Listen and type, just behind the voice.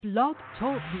Blog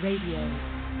Talk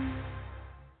Radio.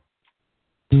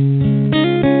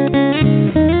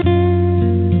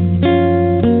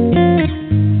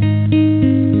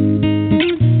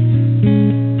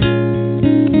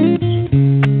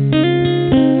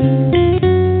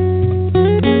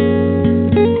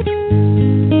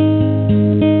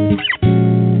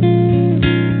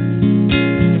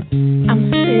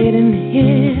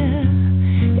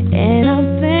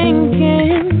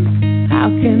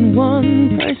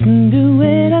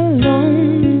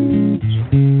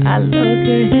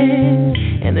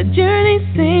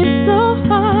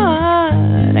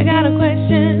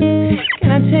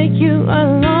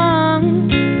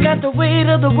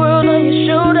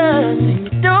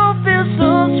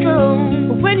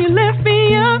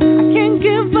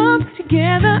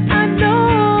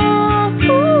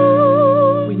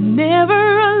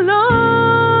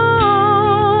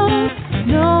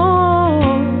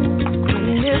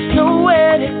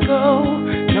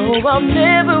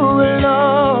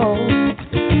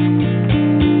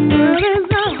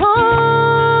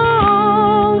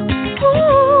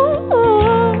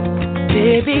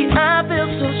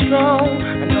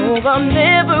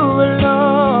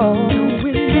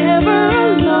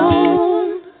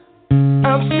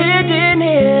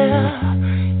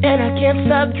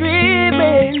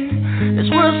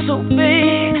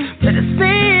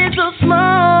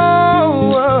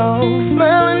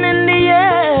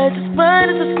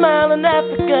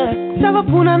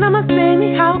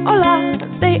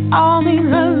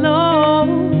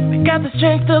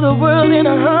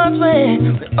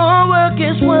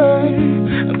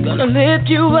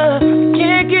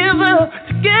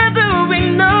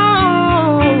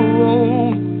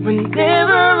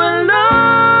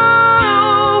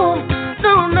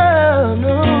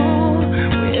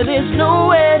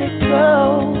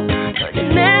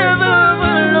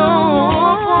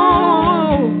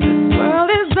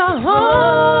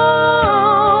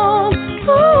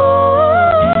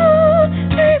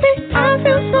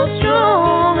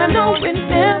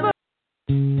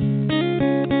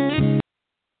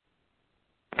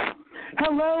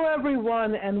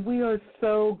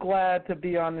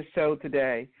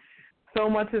 Today. So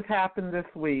much has happened this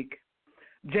week.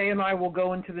 Jay and I will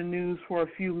go into the news for a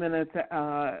few minutes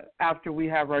after we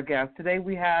have our guest. Today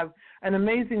we have an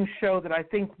amazing show that I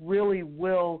think really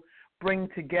will bring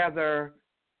together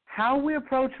how we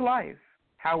approach life,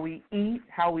 how we eat,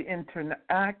 how we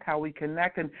interact, how we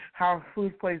connect, and how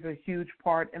food plays a huge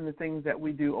part in the things that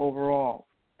we do overall.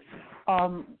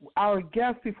 Our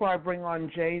guest, before I bring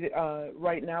on Jay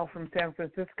right now from San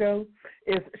Francisco,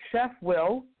 is Chef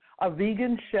Will, a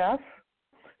vegan chef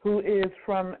who is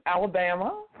from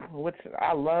Alabama, which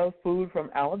I love food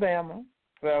from Alabama.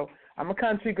 So I'm a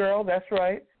country girl, that's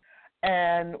right.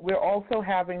 And we're also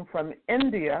having from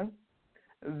India,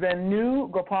 Venu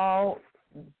Gopal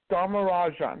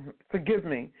Dharmarajan. Forgive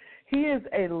me. He is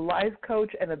a life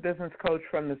coach and a business coach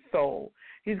from the soul.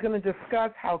 He's going to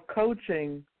discuss how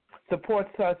coaching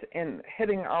supports us in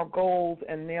hitting our goals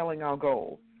and nailing our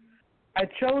goals. I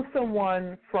chose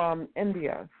someone from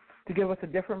India to give us a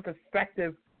different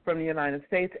perspective from the United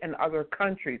States and other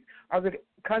countries. Other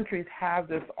countries have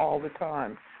this all the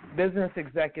time. Business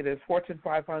executives, Fortune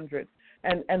 500,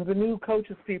 and the new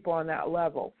coaches people on that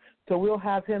level. So we'll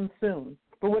have him soon.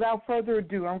 But without further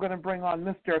ado, I'm going to bring on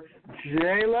Mr.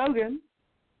 Jay Logan.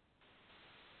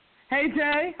 Hey,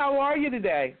 Jay, how are you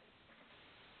today?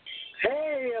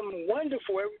 Hey, I'm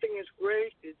wonderful. Everything is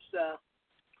great. It's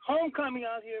homecoming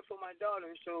out here for my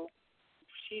daughter, so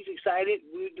she's excited.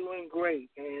 We're doing great,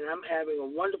 and I'm having a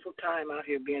wonderful time out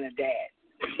here being a dad.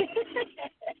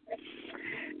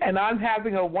 And I'm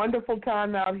having a wonderful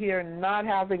time out here not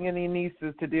having any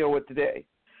nieces to deal with today.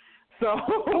 So,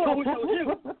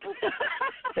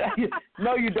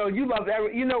 no, you don't. You love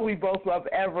every. You know, we both love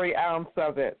every ounce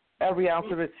of it. Every ounce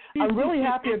of it. I'm really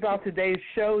happy about today's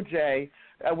show, Jay.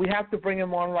 We have to bring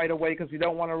him on right away because we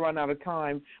don't want to run out of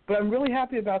time. But I'm really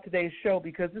happy about today's show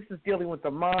because this is dealing with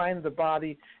the mind, the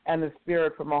body, and the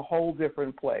spirit from a whole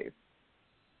different place.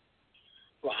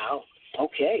 Wow.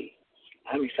 Okay.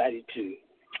 I'm excited, too.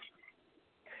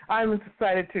 I'm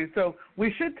excited, too. So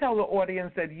we should tell the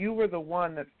audience that you were the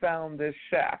one that found this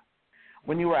chef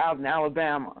when you were out in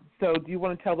Alabama. So do you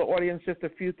want to tell the audience just a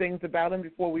few things about him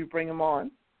before we bring him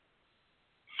on?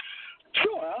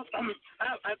 Sure.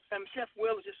 I'm Chef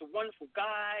Will is just a wonderful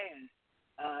guy, and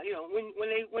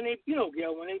when they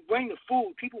Gail, when they bring the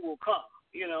food, people will come.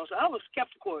 So I was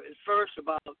skeptical at first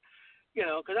about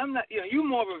because I'm not you're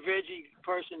more of a veggie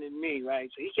person than me, right?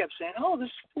 So he kept saying, "Oh,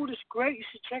 this food is great. You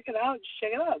should check it out. Just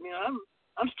check it out."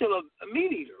 I'm still a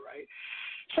meat eater, right?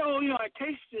 So, I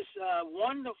tasted this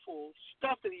wonderful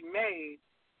stuff that he made,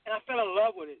 and I fell in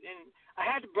love with it. And I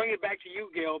had to bring it back to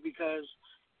you, Gail, because,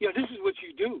 this is what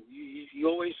you do. You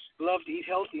always love to eat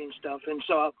healthy and stuff. And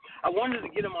so I wanted to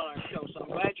get him on our show. So I'm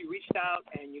glad you reached out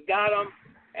and you got him.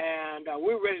 And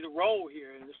we're ready to roll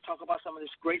here and let's talk about some of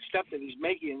this great stuff that he's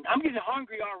making. I'm getting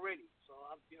hungry already. So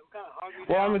I'm kind of hungry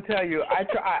now. Well, I'm going to tell you,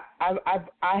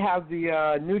 I have the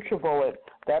NutriBullet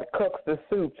that cooks the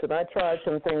soups, and I tried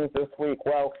some things this week.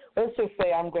 Well, let's just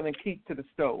say I'm going to keep to the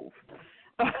stove.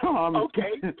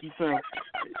 Okay. So,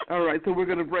 all right, so we're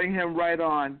going to bring him right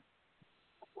on.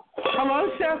 Hello,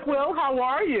 Chef Will. How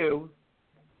are you?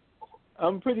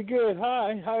 I'm pretty good.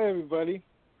 Hi, everybody.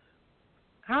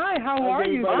 Hi, how are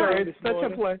you, sir? It's such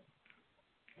morning? a pleasure.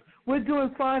 We're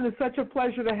doing fine. It's such a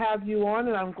pleasure to have you on,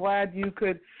 and I'm glad you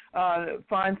could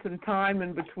find some time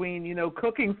in between,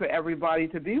 cooking for everybody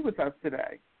to be with us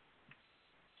today.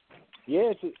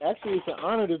 Yeah, it's an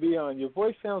honor to be on. Your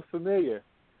voice sounds familiar.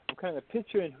 I'm kind of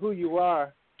picturing who you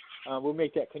are. We'll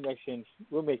make that connection.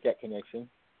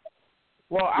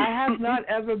 Well, I have not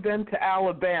ever been to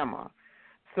Alabama.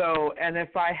 So, and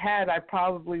if I had, I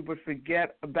probably would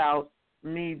forget about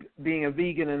me being a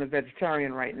vegan and a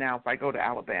vegetarian right now if I go to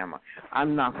Alabama.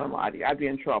 I'm not going to lie to you. I'd be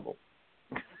in trouble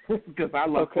because I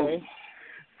love food.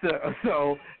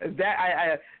 So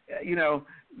that,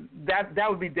 that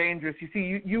would be dangerous. You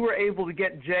see, you were able to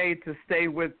get Jay to stay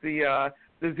with the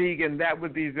vegan. That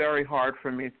would be very hard for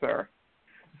me, sir.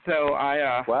 So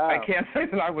I can't say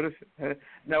that I would have.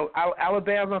 No,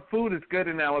 Alabama food is good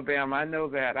in Alabama. I know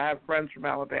that. I have friends from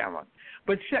Alabama.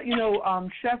 But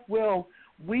Chef Will,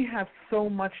 we have so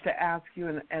much to ask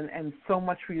you and so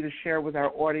much for you to share with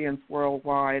our audience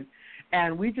worldwide.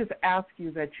 And we just ask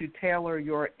you that you tailor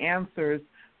your answers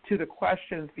to the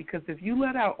questions, because if you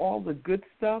let out all the good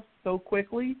stuff so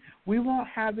quickly, we won't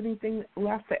have anything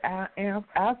left to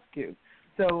ask you.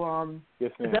 So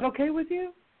yes, ma'am. Is that okay with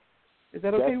you? Is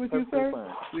that okay with you, sir?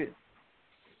 Fine.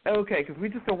 Okay, because we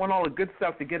just don't want all the good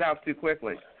stuff to get out too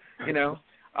quickly,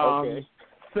 Okay.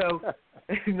 So,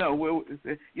 you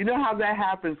know how that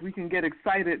happens. We can get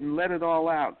excited and let it all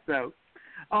out. So,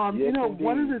 yes,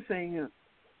 one of the things,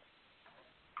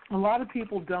 a lot of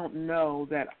people don't know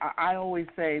that I always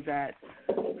say that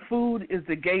food is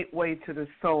the gateway to the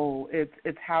soul.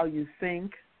 It's how you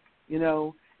think,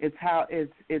 It's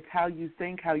how you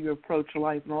think, how you approach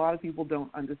life, and a lot of people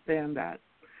don't understand that.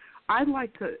 I'd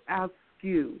like to ask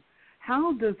you,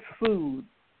 how does food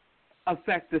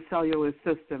affect the cellular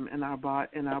system in our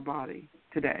body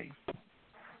today?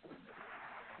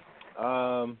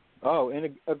 In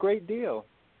a great deal,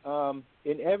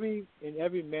 in every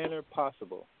manner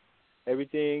possible.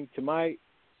 Everything, to my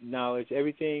knowledge,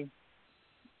 everything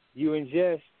you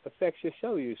ingest affects your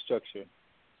cellular structure,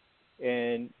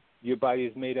 and your body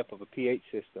is made up of a pH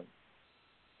system.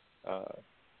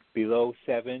 Below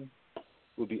 7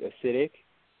 will be acidic,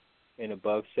 and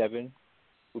above 7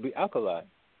 will be alkali.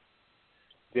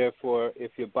 Therefore,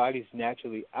 if your body's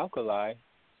naturally alkali,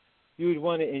 you would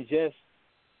want to ingest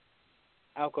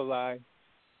alkali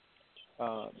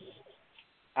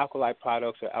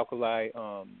products or alkali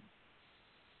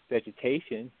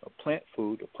vegetation or plant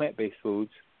food or plant-based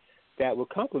foods that will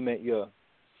complement your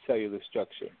cellular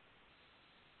structure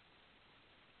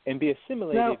and be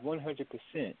assimilated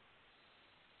 100%.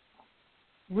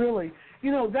 Really?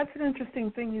 That's an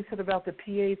interesting thing you said about the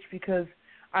pH, because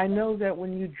I know that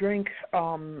when you drink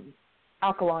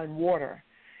alkaline water,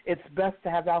 it's best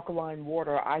to have alkaline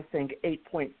water, I think,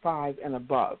 8.5 and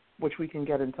above, which we can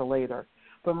get into later.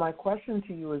 But my question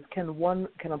to you is, can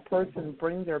a person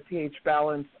bring their pH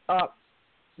balance up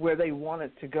where they want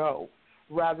it to go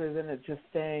rather than it just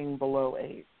staying below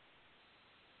 8?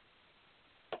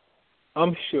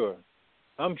 I'm sure.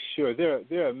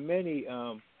 There are many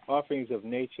offerings of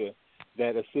nature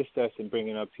that assist us in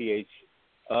bringing our pH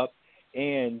up,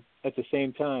 and at the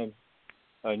same time,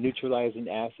 neutralizing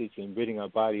acids and ridding our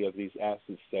body of these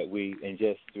acids that we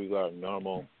ingest through our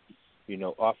normal,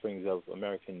 offerings of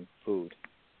American food.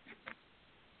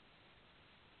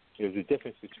 There's a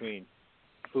difference between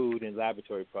food and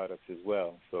laboratory products as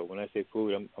well. So when I say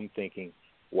food, I'm thinking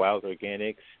wild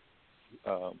organics,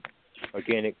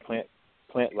 organic plant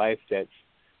life that's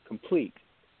complete.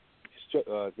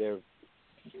 Their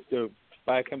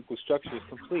biochemical structure is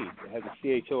complete. It has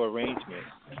a CHO arrangement,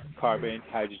 carbon,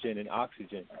 hydrogen, and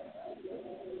oxygen.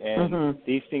 And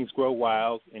these things grow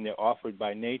wild, and they're offered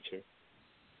by nature.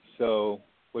 So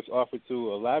what's offered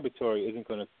through a laboratory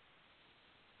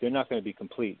they're not going to be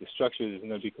complete. The structure isn't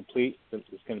going to be complete.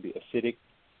 It's going to be acidic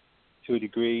to a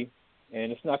degree,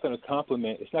 and it's not going to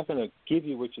complement, it's not going to give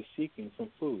you what you're seeking from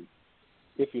food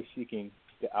if you're seeking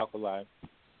the alkali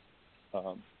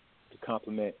to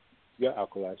complement your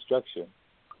alkali structure.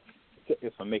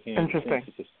 If I'm making any sense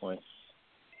at this point.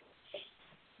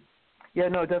 Yeah,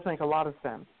 no, it does make a lot of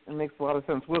sense. It makes a lot of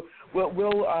sense. We'll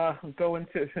go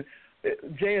into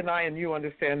Jay and I and you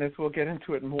understand this. We'll get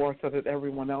into it more so that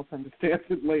everyone else understands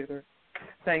it later.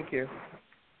 Thank you.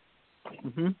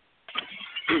 Mm-hmm.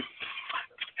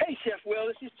 Hey, Chef Will,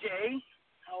 this is Jay.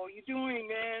 How are you doing,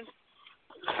 man?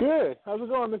 Good. How's it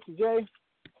going, Mr. J?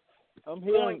 I'm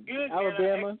here in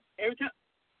Alabama. Man.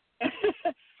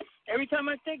 Every time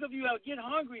I think of you, I get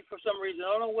hungry for some reason.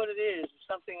 I don't know what it is.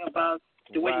 Something about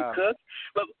the way you cook.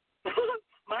 But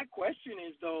my question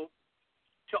is, though,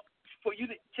 for you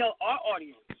to tell our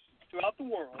audience throughout the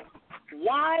world,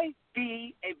 why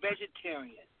be a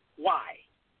vegetarian? Why?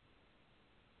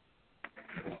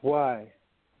 Why?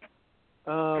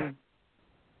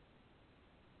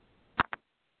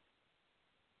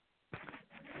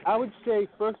 I would say,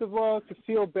 first of all, to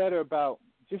feel better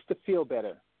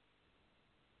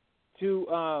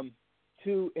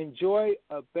to enjoy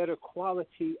a better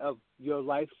quality of your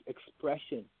life's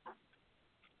expression.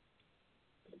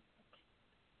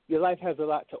 Your life has a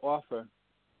lot to offer,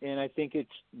 and I think it's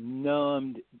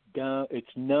numbed down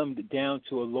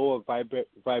to a lower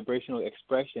vibrational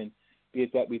expression, be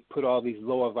it that we put all these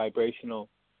lower vibrational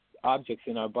objects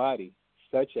in our body,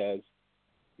 such as,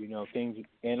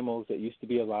 animals that used to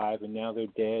be alive and now they're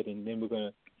dead, and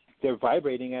then they're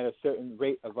vibrating at a certain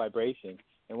rate of vibration.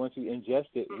 And once we ingest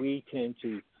it, we tend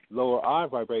to lower our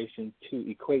vibration to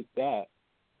equate that.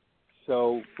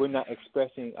 So we're not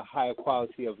expressing a higher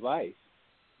quality of life.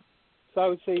 So I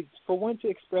would say for one to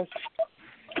express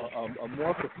a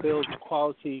more fulfilled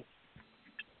quality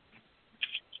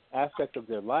aspect of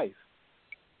their life,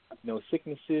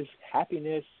 sicknesses,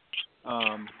 happiness,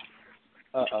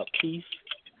 a peace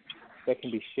that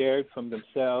can be shared from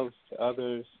themselves to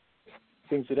others,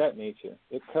 things of that nature.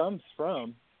 It comes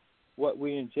from what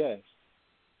we ingest.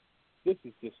 This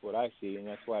is just what I see, and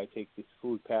that's why I take this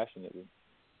food passionately.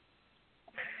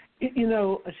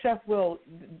 Chef Will,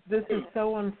 this is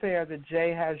so unfair that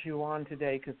Jay has you on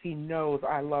today because he knows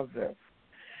I love this.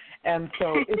 And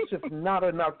so it's just not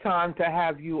enough time to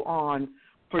have you on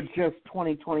for just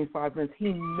 20, 25 minutes.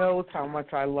 He knows how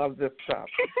much I love this stuff.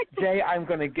 Jay, I'm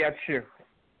going to get you.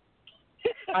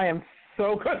 I am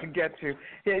so going to get you.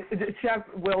 Chef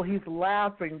Will, he's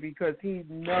laughing because he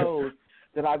knows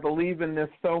that I believe in this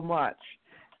so much.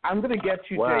 I'm going to get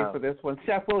you, Jay, for this one.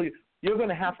 Chef Will, you're going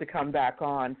to have to come back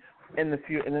on in the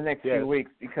next few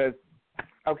weeks because,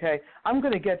 I'm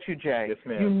going to get you, Jay. Yes,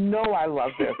 ma'am. You know I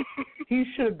love this. He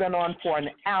should have been on for an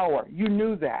hour. You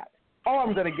knew that. Oh,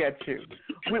 I'm going to get you.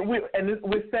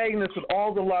 We're saying this with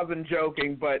all the love and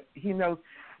joking, but he knows.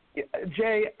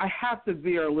 Jay, I have to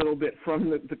veer a little bit from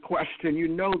the question. You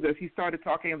know this. He started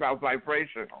talking about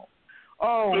vibrational.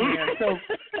 Oh, man. So,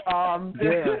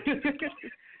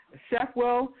 Chef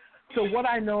Will, so what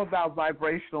I know about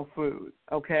vibrational food,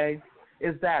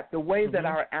 is that the way that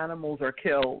our animals are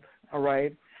killed, all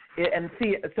right?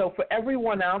 So for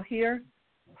everyone out here,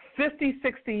 50,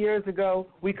 60 years ago,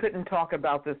 we couldn't talk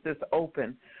about this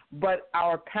open, but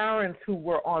our parents who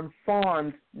were on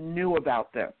farms knew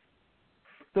about this.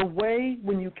 The way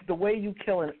you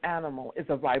kill an animal is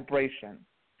a vibration.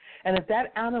 And if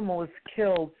that animal is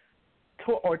killed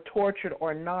or tortured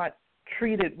or not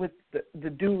treated with the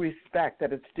due respect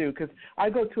that it's due, because I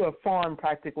go to a farm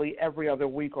practically every other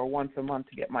week or once a month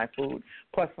to get my food,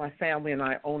 plus my family and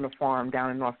I own a farm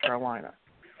down in North Carolina.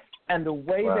 And the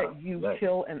way that you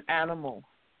kill an animal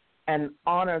and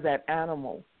honor that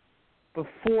animal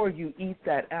before you eat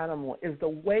that animal is the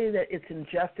way that it's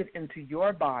ingested into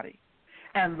your body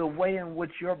and the way in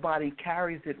which your body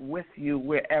carries it with you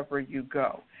wherever you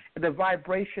go. The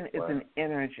vibration is an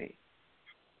energy.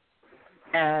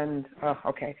 And,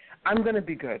 I'm going to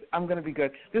be good.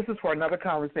 This is for another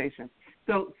conversation.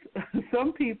 So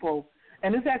some people,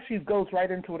 and this actually goes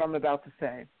right into what I'm about to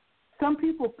say, some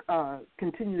people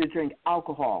continue to drink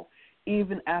alcohol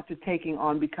even after taking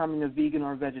on becoming a vegan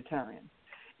or a vegetarian.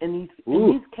 In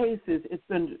these cases,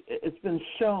 it's been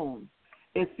shown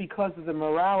it's because of the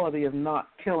morality of not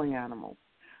killing animals.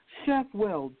 Chef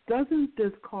Will, doesn't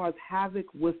this cause havoc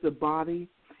with the body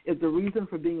if the reason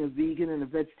for being a vegan and a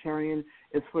vegetarian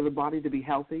is for the body to be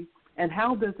healthy? And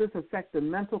how does this affect the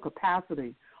mental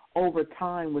capacity over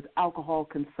time with alcohol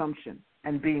consumption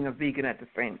and being a vegan at the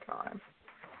same time?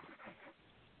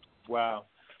 Wow.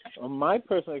 My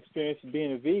personal experience of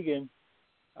being a vegan,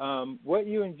 what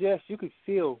you ingest, you could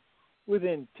feel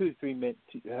within 2 to 3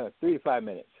 to 5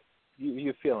 minutes.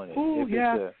 You're feeling it. Ooh,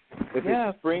 if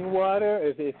it's spring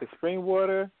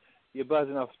water, you're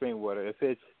buzzing off spring water. If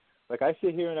it's Like I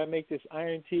sit here and I make this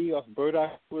iron tea off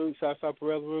burdock root,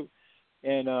 sarsaparilla root,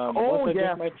 and once I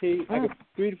drink my tea, I get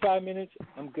 3 to 5 minutes,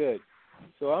 I'm good.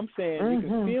 So I'm saying you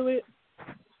can feel it.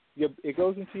 It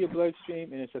goes into your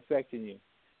bloodstream and it's affecting you.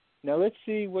 Now let's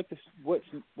see what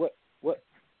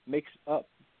makes up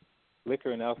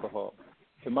liquor and alcohol.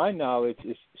 To my knowledge,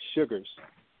 it's sugars,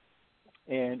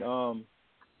 and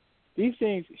these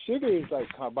things. Sugar is like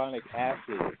carbonic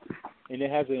acid, and it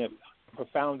has a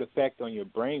profound effect on your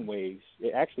brain waves.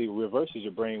 It actually reverses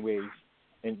your brain waves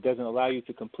and doesn't allow you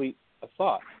to complete a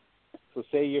thought. So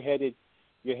say you're headed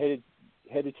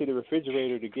to the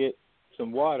refrigerator to get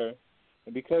some water,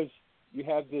 and because you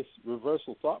have this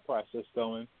reversal thought process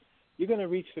going, you're going to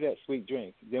reach for that sweet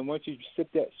drink. Then once you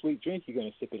sip that sweet drink, you're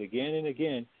going to sip it again and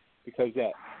again, because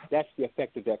that's the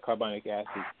effect of that carbonic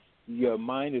acid. Your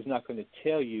mind is not going to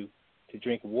tell you to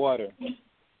drink water,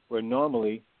 where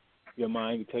normally your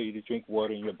mind would tell you to drink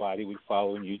water and your body would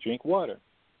follow and you drink water.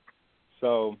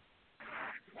 So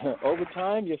over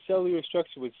time, your cellular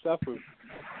structure would suffer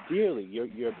dearly.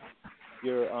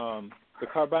 The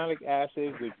carbonic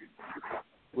acid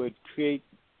would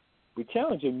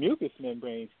challenge your mucous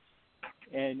membranes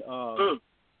and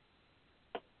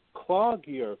clog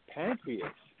your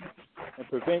pancreas and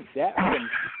prevent that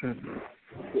from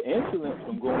the insulin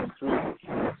from going through.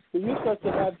 So you start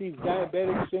to have these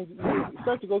diabetic things. You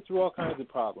start to go through all kinds of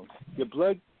problems. Your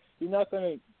blood, your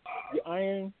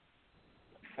iron,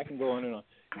 I can go on and on.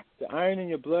 The iron in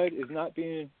your blood is not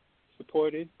being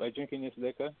supported by drinking this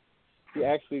liquor.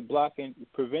 You're actually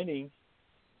preventing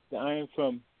the iron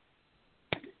from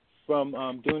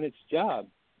doing its job.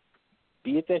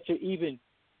 Be it that you're even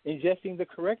ingesting the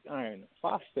correct iron,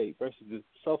 phosphate versus the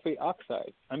sulfate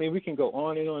oxide. I mean, we can go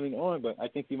on and on and on, but I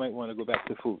think you might want to go back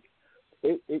to food.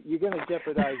 You're going to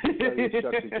jeopardize your cellular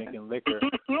structure drinking liquor.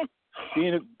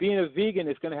 Being a vegan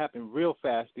is going to happen real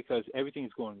fast because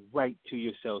everything's going right to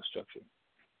your cell structure.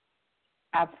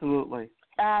 Absolutely.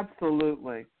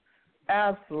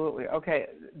 Okay,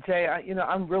 Jay,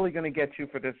 I'm really going to get you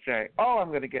for this, Jay. Oh, I'm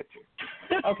going to get you.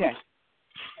 Okay.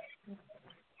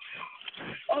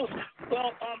 Oh,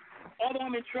 well, although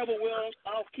I'm in trouble, Will,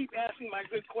 I'll keep asking my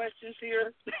good questions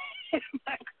here.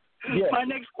 My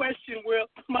next question,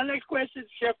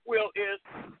 Chef Will, is,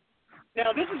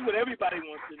 now this is what everybody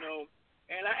wants to know,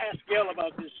 and I asked Gail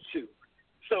about this too.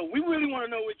 So we really want to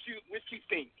know what you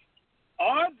think.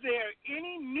 Are there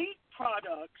any meat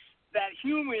products that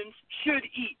humans should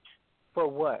eat? For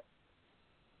what?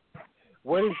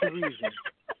 What is the reason?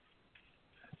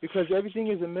 Because everything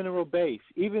is a mineral base.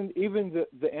 Even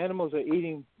the animals are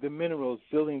eating the minerals,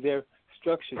 building their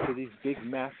structure to these big,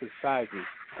 massive sizes.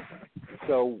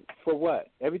 So for what?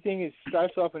 Everything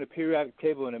starts off in a periodic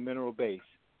table in a mineral base.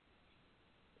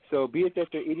 So be it that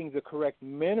they're eating the correct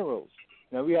minerals.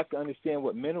 Now we have to understand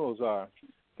what minerals are.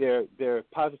 They're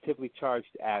positively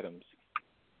charged atoms.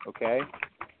 Okay?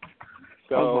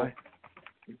 So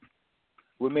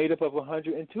we're made up of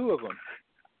 102 of them.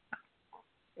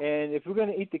 And if we're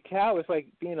going to eat the cow, it's like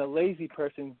being a lazy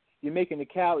person. You're making the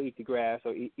cow eat the grass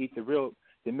or eat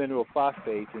the mineral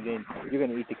phosphates, and then you're going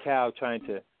to eat the cow trying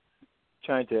to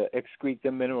excrete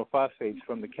the mineral phosphates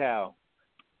from the cow.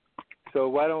 So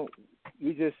why don't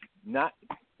you just not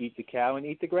eat the cow and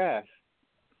eat the grass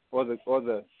or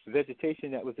the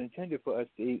vegetation that was intended for us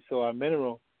to eat? So our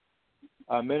mineral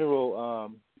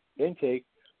intake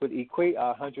would equate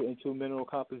our 102 mineral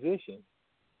composition.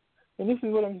 And this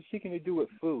is what I'm seeking to do with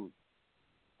food.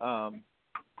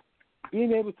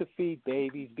 Being able to feed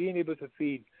babies, being able to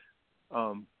feed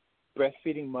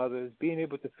breastfeeding mothers, being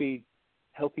able to feed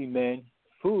healthy men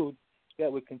food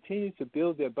that would continue to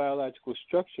build their biological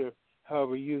structure,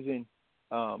 however, using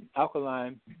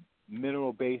alkaline,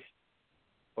 mineral-based,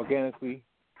 organically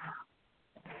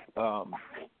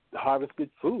harvested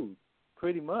food,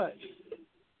 pretty much.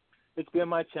 It's been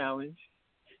my challenge.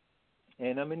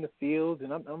 And I'm in the field,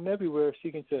 and I'm everywhere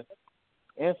seeking to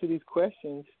answer these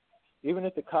questions, even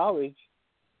at the college,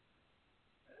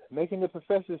 making the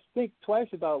professors think twice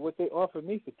about what they offered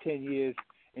me for 10 years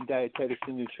in dietetics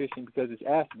and nutrition, because it's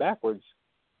asked backwards.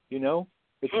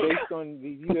 It's based on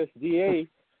the USDA.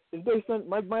 It's based on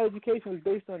my education was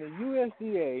based on the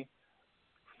USDA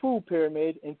food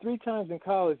pyramid, and 3 times in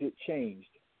college it changed.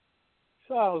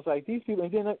 So I was like, these people,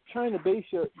 and then trying to base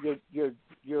your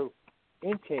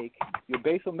intake, your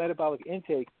basal metabolic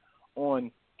intake,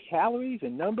 on calories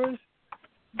and numbers.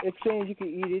 It's saying you can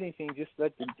eat anything, just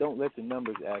don't let the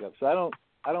numbers add up. So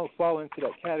I don't fall into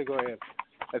that category of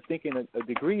thinking a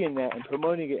degree in that and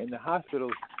promoting it in the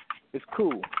hospitals is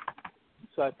cool.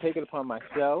 So I take it upon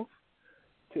myself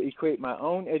to equate my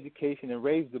own education and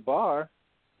raise the bar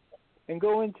and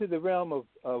go into the realm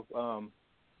of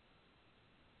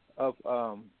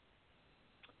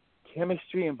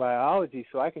chemistry and biology,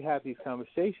 so I can have these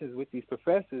conversations with these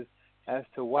professors as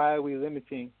to why are we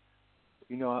limiting,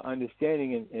 our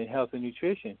understanding in health and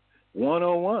nutrition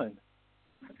 101.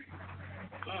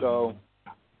 So,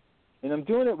 and I'm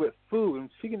doing it with food. I'm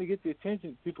seeking to get the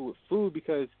attention of people with food,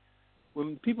 because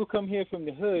when people come here from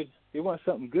the hood, they want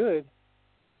something good,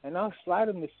 and I'll slide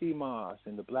them the sea moss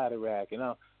and the bladder rack, and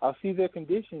I'll see their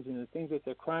conditions and the things that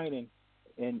they're crying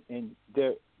and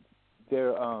their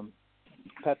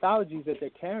pathologies that they're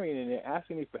carrying, and they're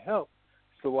asking me for help.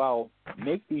 So I'll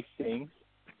make these things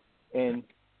and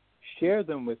share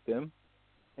them with them,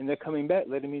 and they're coming back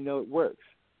letting me know it works.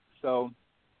 So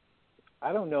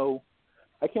I don't know.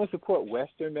 I can't support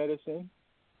Western medicine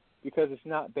because it's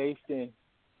not based in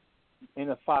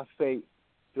a phosphate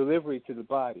delivery to the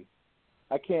body.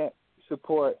 I can't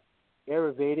support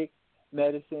Ayurvedic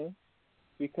medicine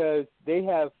because they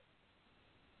have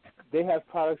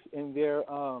products in their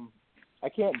I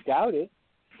can't doubt it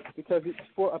because it's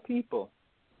for a people.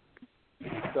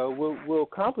 So we'll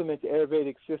complement the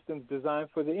Ayurvedic systems designed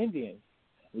for the Indians.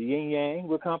 The yin yang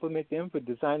will complement them for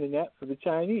designing that for the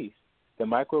Chinese. The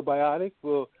microbiotic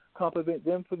will complement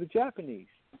them for the Japanese.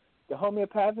 The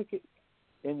homeopathic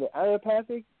and the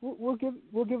allopathic, we'll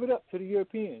give it up to the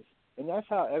Europeans. And that's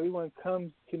how everyone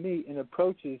comes to me and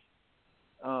approaches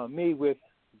me with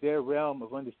their realm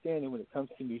of understanding when it comes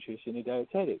to nutrition and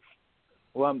dietetics.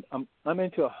 Well, I'm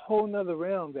into a whole nother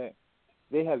realm that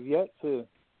they have yet to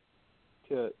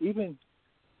even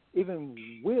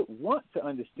want to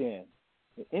understand.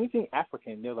 Anything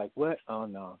African, they're like, what? Oh,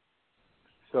 no.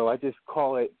 So I just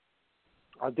call it,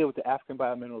 I'll deal with the African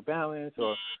biomineral balance,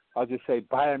 or I'll just say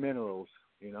biominerals,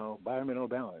 biomineral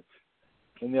balance.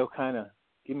 And they'll kind of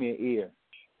give me an ear.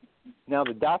 Now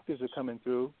the doctors are coming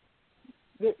through.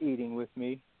 They're eating with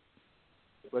me.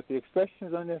 But the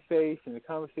expressions on their face and the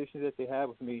conversations that they have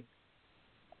with me,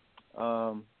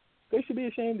 they should be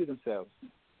ashamed of themselves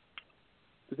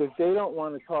because they don't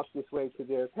want to talk this way to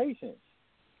their patients.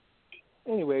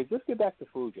 Anyways, let's get back to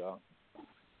food, y'all.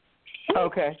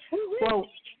 Okay. Well,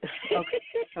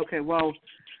 okay. Well,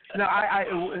 no,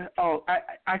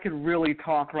 I could really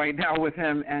talk right now with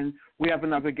him, and we have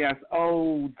another guest.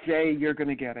 Oh, Jay, you're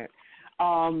gonna get it.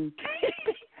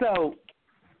 So,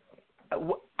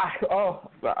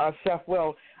 Chef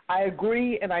Will, I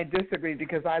agree and I disagree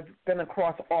because I've been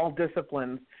across all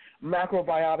disciplines.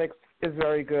 Macrobiotics is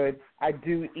very good. I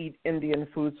do eat Indian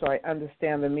food, so I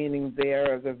understand the meaning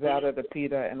there, the Vata, the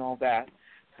Pitta, and all that.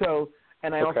 So,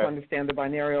 and I also understand the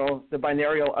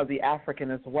binarial of the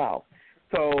African as well.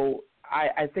 So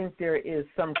I think there is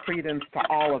some credence to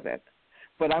all of it.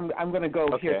 But I'm going to go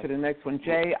here to the next one.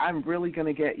 Jay, I'm really going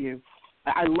to get you.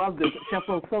 I love this. Chef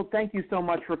Will, so thank you so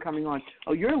much for coming on.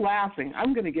 Oh, you're laughing.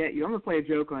 I'm going to get you. I'm going to play a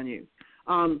joke on you.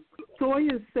 Soy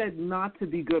is said not to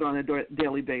be good on a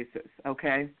daily basis,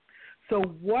 okay? So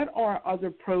what are other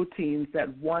proteins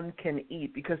that one can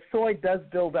eat? Because soy does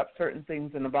build up certain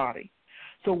things in the body.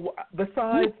 So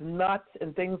besides nuts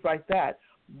and things like that,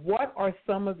 what are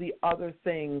some of the other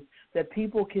things that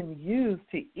people can use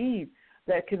to eat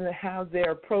that can have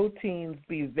their proteins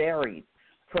be varied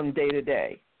from day to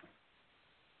day?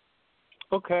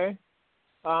 Okay.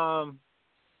 Well,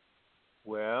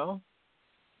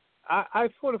 I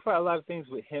fortify a lot of things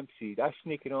with hemp seed. I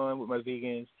sneak it on with my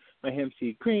vegans, my hemp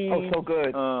seed cream. Oh, so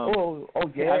good. I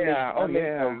make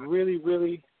a really,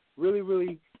 really, really,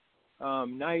 really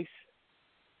nice.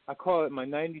 I call it my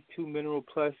 92 Mineral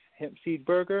Plus hemp seed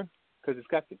burger because it's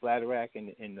got the bladderwrack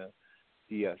and the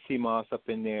sea moss up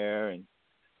in there, and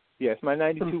it's my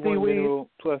 92 Mineral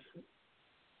Plus.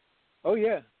 Oh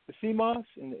yeah, the sea moss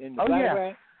and the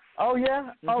bladderwrack. Oh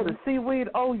yeah. Mm-hmm. Oh, the seaweed.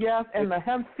 Oh yes, and the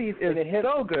hemp seed is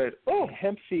so good. Oh,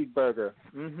 hemp seed burger.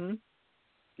 Mhm.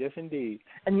 Yes, indeed.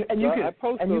 And you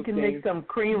can make some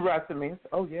cream recipes.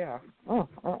 Oh yeah.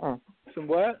 Some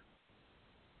what?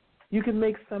 You can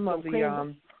make some of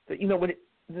the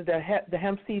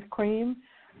hemp seed cream,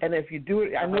 and if you do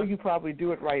it, I know you probably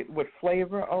do it right with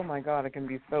flavor. Oh my God, it can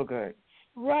be so good.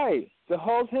 Right. The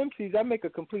whole hemp seeds, I make a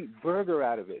complete burger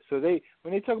out of it. So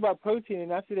when they talk about protein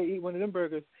and after they eat one of them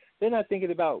burgers, they're not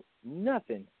thinking about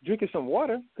nothing. Drinking some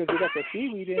water because they got the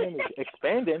seaweed in and it's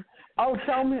expanding.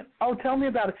 Tell me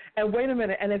about it. And wait a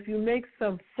minute. And if you make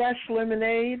some fresh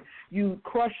lemonade, you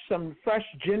crush some fresh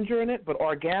ginger in it, but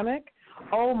organic.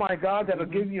 Oh my God, that'll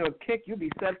give you a kick. You'll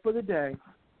be set for the day.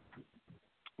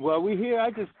 Well,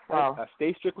 I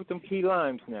stay strict with them key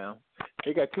limes now.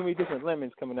 They got too many different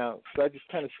lemons coming out, so I just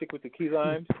kind of stick with the key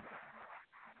limes.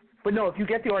 But no, if you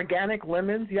get the organic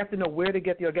lemons, you have to know where to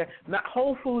get the organic. Not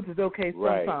Whole Foods is okay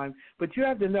Right. sometimes, but you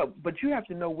have to know. But you have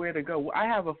to know where to go. I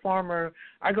have a farmer.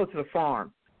 I go to the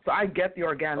farm, so I get the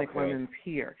organic lemons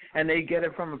here, and they get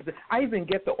it from. I even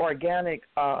get the organic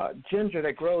ginger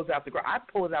that grows out the ground. I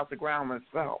pull it out the ground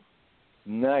myself.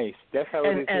 Nice. That's how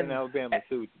it is here in Alabama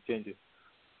too, ginger.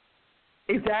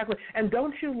 Exactly. And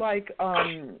don't you like,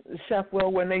 Chef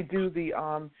Will, when they do the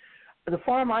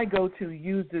farm I go to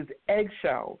uses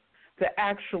eggshells to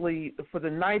actually, for the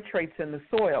nitrates in the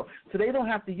soil, so they don't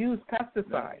have to use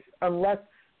pesticides unless,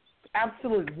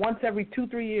 absolutely, once every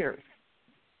 2-3 years.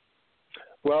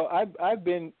 Well, I've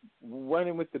been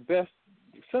running with the best,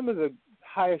 some of the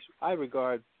highest I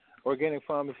regard organic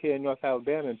farmers here in North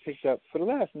Alabama, and picked up, for the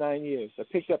last 9 years, I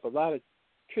picked up a lot of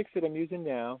tricks that I'm using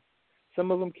now. Some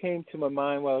of them came to my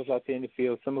mind while I was out there in the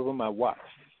field. Some of them I watched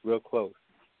real close.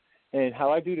 And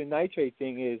how I do the nitrate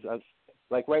thing is,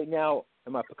 like right now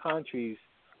in my pecan trees,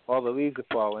 all the leaves are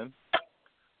falling.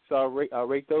 So I'll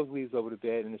rake those leaves over the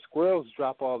bed, and the squirrels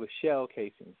drop all the shell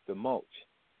casings, the mulch.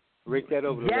 Rake that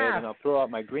over the bed, and I'll throw out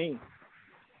my greens.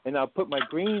 And I'll put my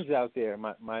greens out there,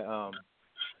 my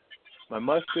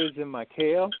mustards and my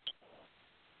kale.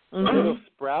 Mm-hmm. It'll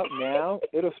sprout now.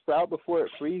 It'll sprout before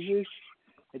it freezes.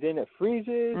 And then it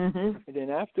freezes. Mm-hmm. And then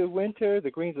after winter,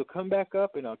 the greens will come back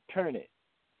up, and I'll turn it.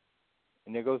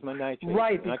 And there goes my nitrate.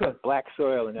 Right, and I got black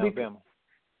soil in Alabama.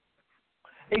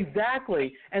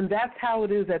 Exactly. And that's how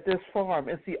it is at this farm.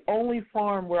 It's the only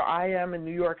farm where I am in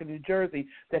New York and New Jersey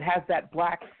that has that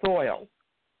black soil.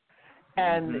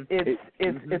 And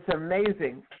it's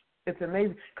amazing. It's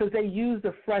amazing because they use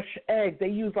the fresh egg. They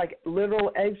use like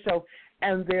literal eggshells,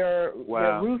 and their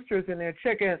roosters and their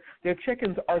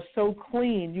chickens are so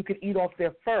clean you could eat off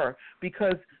their fur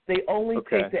because they only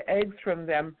take the eggs from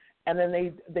them, and then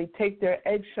they take their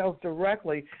eggshells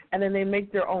directly, and then they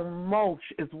make their own mulch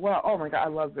as well. Oh my God, I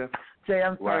love this. Jay,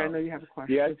 I'm sorry, I know you have a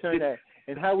question. Yeah, I turned that.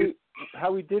 And how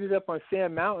we did it up on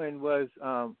Sand Mountain was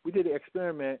we did an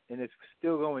experiment, and it's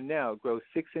still going now. It grows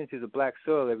 6 inches of black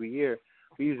soil every year.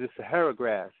 We use the Sahara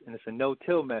grass, and it's a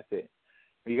no-till method.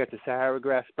 You got the Sahara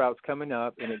grass sprouts coming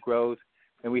up, and it grows,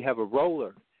 and we have a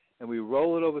roller, and we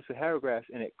roll it over Sahara grass,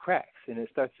 and it cracks, and it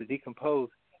starts to decompose,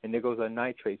 and there goes our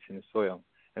nitrates in the soil.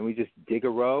 And we just dig a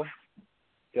row,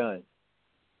 done.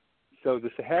 So the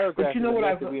Sahara grass is a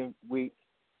method we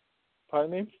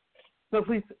pardon me? No,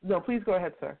 please go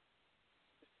ahead, sir.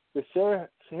 The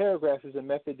Sahara grass is a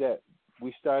method that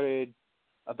we started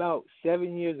about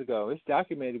 7 years ago. It's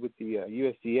documented with the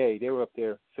USDA. They were up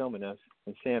there filming us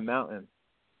in Sand Mountain.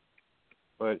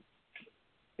 But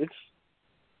it's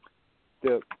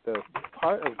the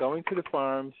part of going to the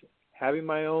farms, having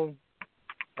my own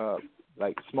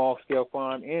like small scale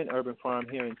farm and urban farm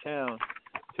here in town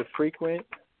to frequent,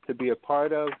 to be a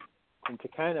part of, and to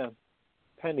kind of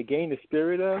gain the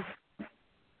spirit of.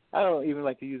 I don't even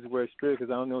like to use the word spirit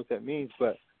because I don't know what that means,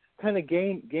 but kind of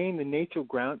gain the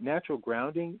natural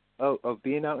grounding of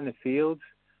being out in the fields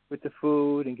with the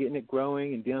food and getting it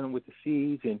growing and dealing with the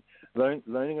seeds and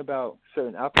learning about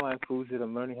certain alkaline foods that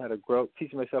I'm learning how to grow,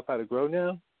 teaching myself how to grow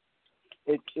now.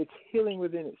 It's healing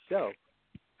within itself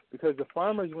because the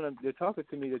farmers, when they're talking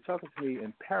to me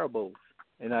in parables,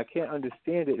 and I can't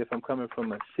understand it if I'm coming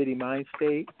from a city mind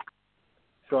state.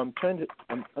 So I'm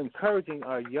encouraging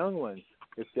our young ones,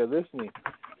 if they're listening,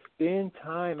 spend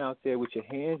time out there with your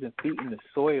hands and feet in the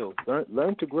soil.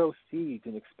 Learn to grow seeds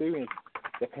and experience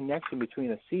the connection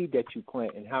between a seed that you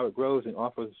plant and how it grows and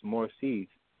offers more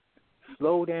seeds.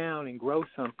 Slow down and grow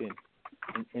something,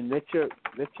 and let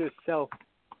yourself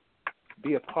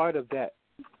be a part of that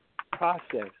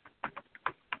process.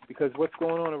 Because what's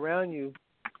going on around you,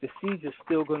 the seeds are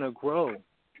still going to grow.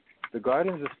 The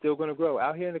gardens are still going to grow.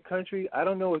 Out here in the country, I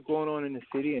don't know what's going on in the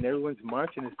city, and everyone's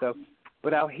marching and stuff.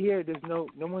 But out here, there's no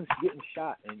one's getting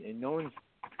shot, and no one's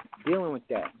dealing with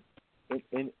that.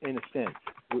 In a sense,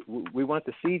 we want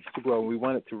the seeds to grow, and we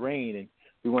want it to rain, and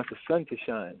we want the sun to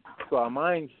shine. So our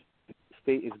mind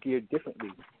state is geared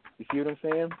differently. You see what I'm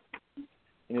saying?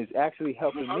 And it's actually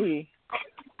helping me,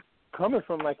 coming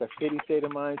from like a city state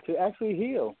of mind, to actually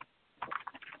heal.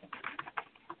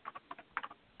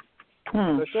 So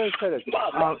I try to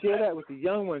share that with the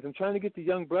young ones. I'm trying to get the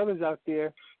young brothers out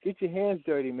there. Get your hands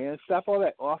dirty, man. Stop all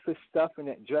that office stuff and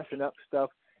that dressing up stuff.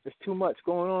 There's too much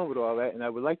going on with all that, and I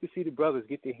would like to see the brothers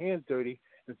get their hands dirty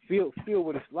and feel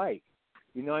what it's like.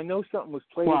 You know, I know something was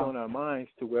played on our minds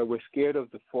to where we're scared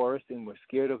of the forest and we're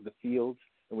scared of the fields,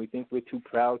 and we think we're too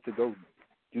proud to go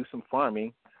do some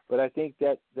farming. But I think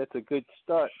that's a good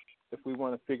start if we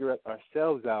want to figure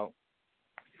ourselves out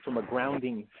from a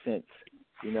grounding sense.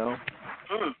 You know,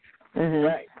 Mm-hmm.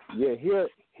 right? Yeah,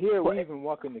 Here, we even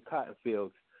walk in the cotton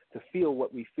fields to feel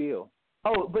what we feel.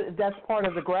 Oh, but that's part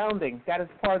of the grounding. That is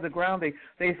part of the grounding.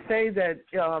 They say that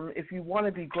if you want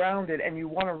to be grounded and you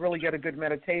want to really get a good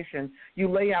meditation, you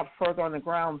lay out further on the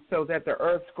ground so that the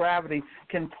Earth's gravity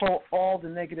can pull all the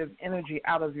negative energy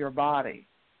out of your body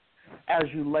as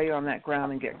you lay on that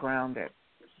ground and get grounded,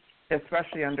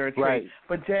 especially under a tree. Right.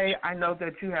 But, Jay, I know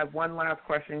that you have one last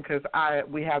question because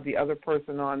we have the other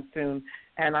person on soon,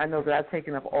 and I know that I've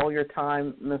taken up all your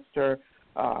time, Mr.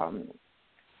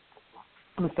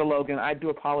 Logan. I do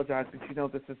apologize, but you know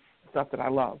this is stuff that I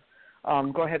love.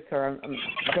 Go ahead, sir.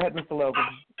 Go ahead, Mr. Logan.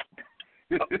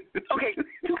 Okay,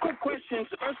 2 quick questions.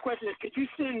 The first question is, could you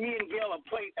send me and Gail a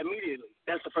plate immediately?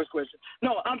 That's the first question.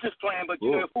 No, I'm just playing, but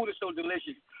you know, the food is so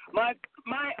delicious. My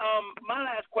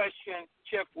last question,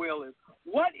 Chef Will, is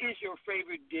what is your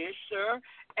favorite dish, sir?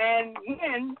 And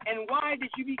when and why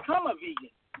did you become a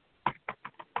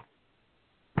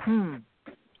vegan?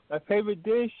 My favorite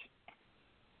dish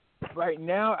right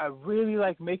now, I really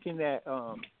like making that.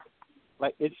 I'm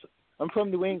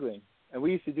from New England, and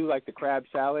we used to do like the crab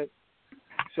salad.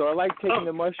 So I like taking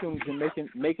the mushrooms and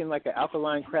making like an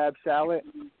alkaline crab salad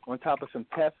on top of some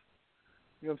teff.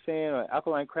 You know what I'm saying? An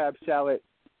alkaline crab salad,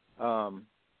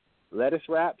 lettuce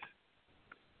wraps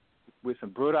with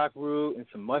some burdock root and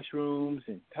some mushrooms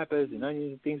and peppers and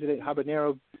onions and things like that,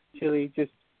 habanero chili,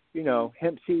 just, you know,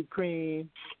 hemp seed cream.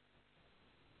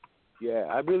 Yeah,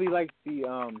 I really like the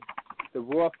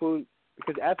raw food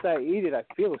because after I eat it, I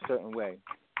feel a certain way.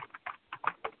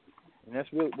 And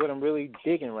that's really what I'm really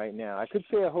digging right now. I could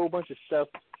say a whole bunch of stuff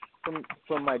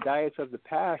from my diets of the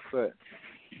past, but,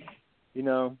 you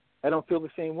know, I don't feel the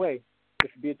same way.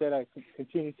 Just be it that I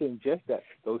continue to ingest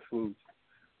those foods.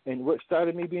 And what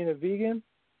started me being a vegan,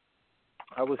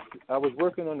 I was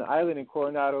working on the island in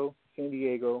Coronado, San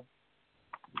Diego,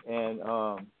 and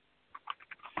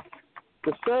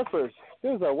the surfers.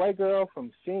 There was a white girl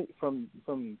from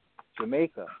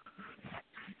Jamaica.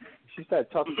 She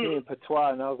started talking to me in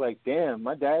patois, and I was like, "Damn,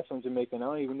 my dad's from Jamaica, and I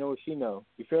don't even know what she knows."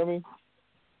 You feel me?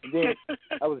 And then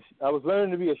I was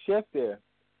learning to be a chef there,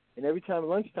 and every time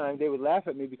lunchtime they would laugh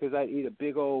at me because I'd eat a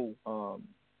big old.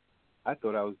 I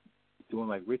thought I was doing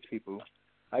like rich people.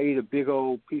 I eat a big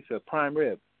old piece of prime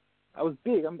rib. I was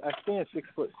big. I stand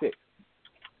 6'6",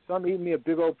 so I'm eating me a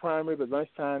big old prime rib at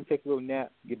lunchtime. Take a little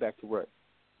nap, get back to work,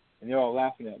 and they're all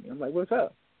laughing at me. I'm like, "What's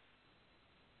up?"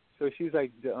 So she's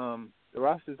like, the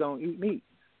Rastas don't eat meat.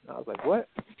 And I was like, "What?"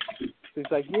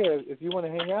 She's like, "Yeah, if you want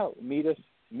to hang out, meet us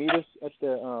at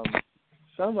the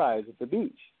sunrise at the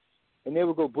beach." And they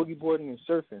would go boogie boarding and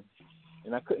surfing,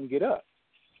 and I couldn't get up.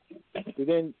 So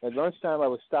then at lunchtime I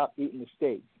would stop eating the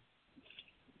steak,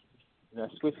 and I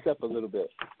switched up a little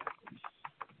bit,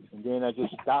 and then I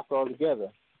just stopped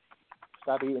altogether.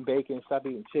 Stopped eating bacon, stopped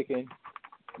eating chicken.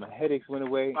 My headaches went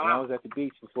away, and I was at the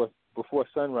beach before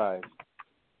sunrise.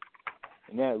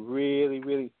 And that really,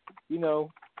 really, you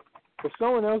know, for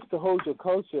someone else to hold your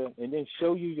culture and then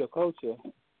show you your culture,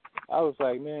 I was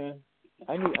like, man,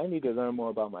 I need to learn more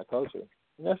about my culture.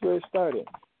 And that's where it started.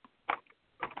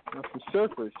 Some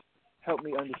surfers helped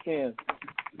me understand.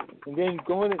 And then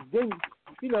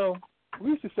you know, we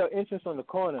used to sell incense on the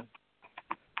corner.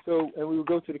 So, and we would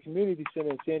go to the community center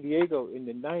in San Diego in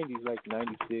the 90s, like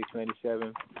 96,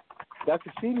 97.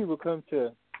 Dr. Seeley would come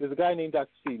to, there's a guy named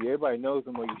Dr. Seeley. Everybody knows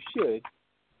him, or you should.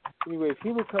 Anyways,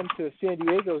 he would come to San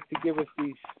Diego to give us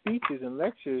these speeches and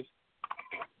lectures,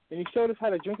 and he showed us how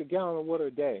to drink a gallon of water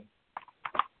a day.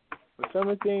 But some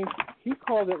of the things, he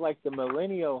called it like the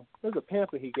millennial, there was a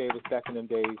pamphlet he gave us back in them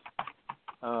days.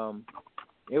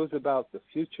 It was about the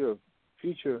future of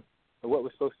what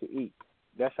we're supposed to eat.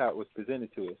 That's how it was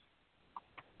presented to us.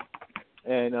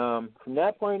 And from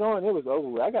that point on, it was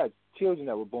over. I got children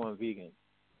that were born vegan.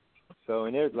 So,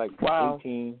 and they're like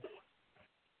 18.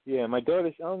 Yeah, my daughter,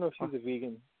 I don't know if she's a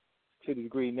vegan to the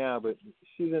degree now, but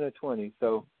she's in her 20s.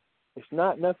 So it's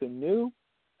not nothing new.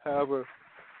 However,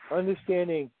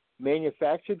 understanding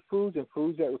manufactured foods and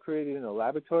foods that were created in a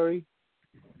laboratory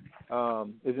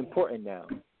is important now.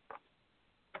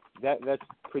 That's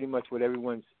pretty much what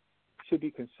everyone should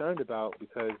be concerned about,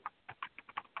 because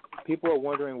people are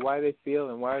wondering why they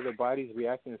feel and why their bodies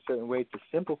reacting a certain way to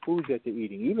simple foods that they're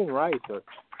eating, even rice or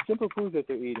simple foods that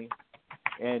they're eating.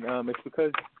 And it's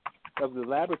because of the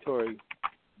laboratory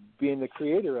being the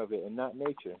creator of it and not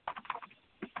nature.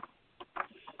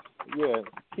 Yeah,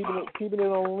 keeping it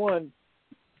on one.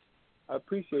 I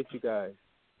appreciate you guys.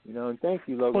 You know, and thank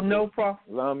you, Logan, well, no problem.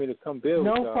 Allowing me to come build.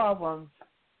 No problem.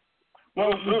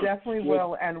 Well, we definitely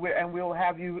will, and we'll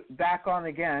have you back on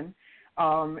again.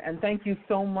 And thank you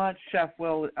so much, Chef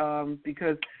Will,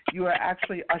 because you are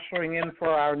actually ushering in for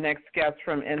our next guest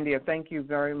from India. Thank you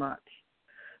very much.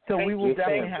 So we will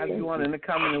definitely have you on in the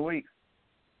coming weeks.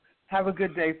 Have a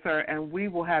good day, sir, and we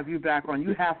will have you back on.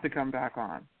 You have to come back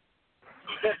on.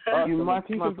 Awesome. You must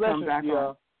come back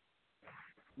on.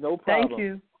 No problem. Thank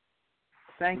you.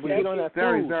 Thank you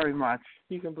very, food. Very much.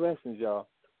 Peace and blessings, y'all.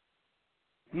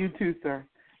 You too, sir,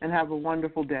 and have a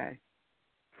wonderful day.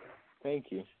 Thank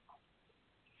you.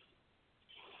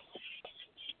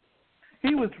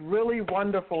 He was really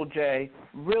wonderful, Jay.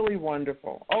 Really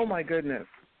wonderful. Oh, my goodness.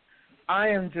 I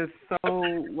am just so,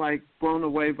 blown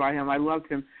away by him. I loved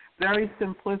him. Very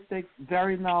simplistic,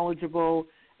 very knowledgeable,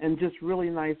 and just really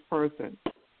nice person.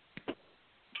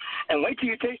 And wait till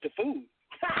you taste the food.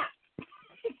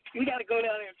 You got to go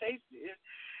down there and taste it.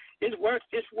 It's worth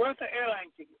an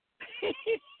airline ticket.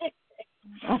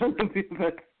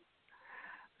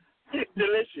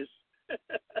 Delicious.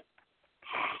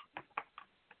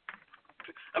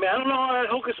 I mean, I don't know all that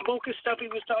hocus pocus stuff he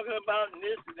was talking about and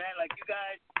this and that. Like, you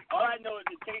guys, all I know is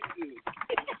it tastes good.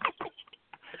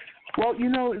 Well,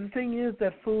 the thing is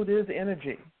that food is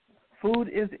energy. Food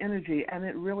is energy, and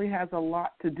it really has a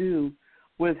lot to do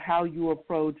with how you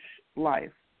approach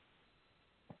life.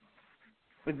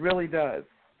 It really does.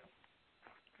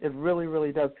 It really,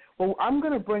 really does. Well, I'm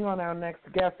going to bring on our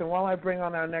next guest, and while I bring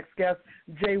on our next guest,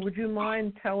 Jay, would you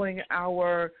mind telling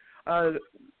our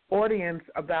audience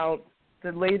about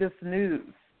the latest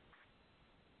news?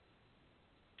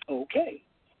 Okay.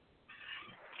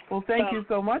 Well, thank you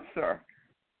so much, sir.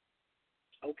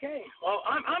 Okay. Well,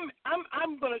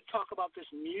 I'm going to talk about this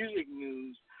music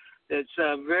news that's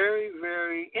very,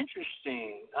 very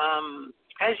interesting.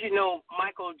 As you know,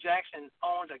 Michael Jackson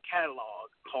owned a catalog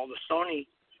called the Sony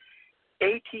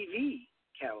ATV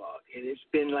catalog. It has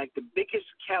been like the biggest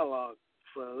catalog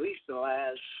for at least the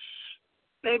last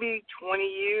maybe 20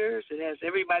 years. It has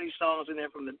everybody's songs in there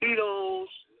from the Beatles,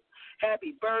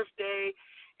 Happy Birthday,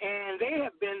 and they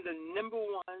have been the number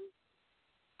one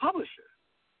publisher.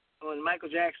 When Michael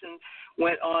Jackson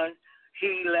went on,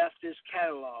 he left this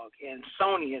catalog, and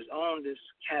Sony has owned this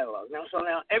catalog. Now,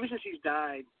 ever since he's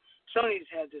died, Sony's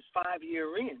had this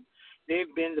 5-year reign.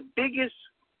 They've been the biggest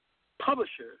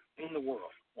publisher in the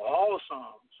world, all the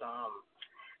songs,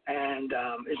 and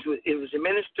it was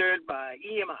administered by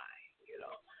EMI.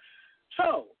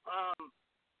 So,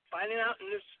 finding out in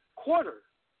this quarter,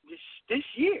 this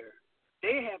year,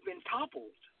 they have been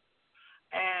toppled,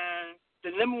 and the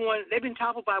number one, they've been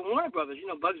toppled by Warner Brothers,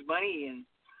 Bugs Bunny and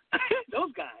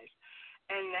those guys.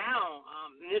 And now,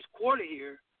 in this quarter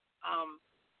here,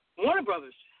 Warner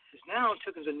Brothers has now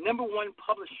taken the number one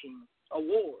publishing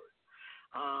award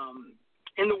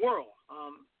in the world,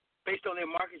 based on their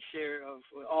market share of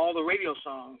all the radio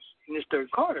songs in this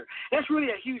third quarter. That's really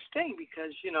a huge thing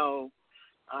because,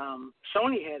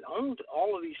 Sony had owned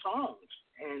all of these songs.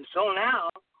 And so now,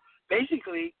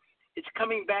 basically, it's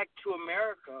coming back to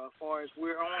America as far as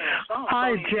we're owning our songs.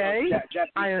 Hi, Jay.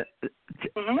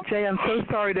 Jay, I'm so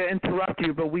sorry to interrupt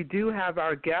you, but we do have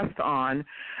our guest on,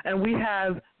 and we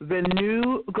have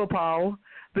Venu Gopal.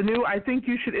 Venu, I think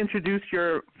you should introduce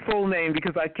your full name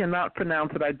because I cannot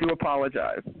pronounce it. I do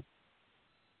apologize.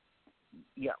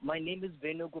 Yeah, my name is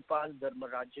Venu Gopal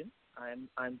Dharmarajan.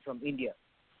 I'm from India.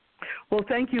 Well,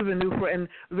 thank you, Venu. And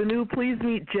Venu, please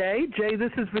meet Jay. Jay,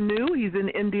 this is Venu. He's in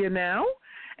India now,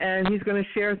 and he's going to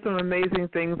share some amazing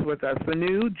things with us.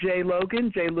 Venu, Jay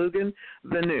Logan,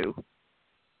 Venu.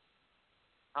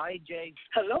 Hi, Jay.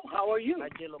 Hello, how are you? Hi,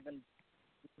 Jay Logan.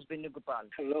 This is Venu Gopal.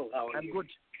 Hello, how are you? I'm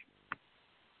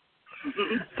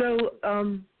good. So,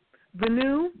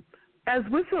 Venu, as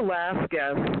with the last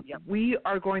guest, we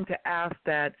are going to ask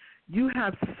that you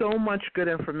have so much good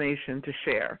information to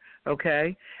share,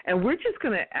 okay? And we're just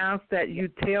going to ask that you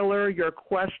tailor your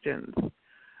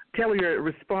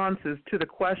responses to the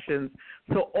questions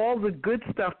so all the good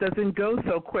stuff doesn't go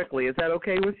so quickly. Is that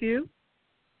okay with you?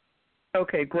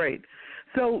 Okay, great.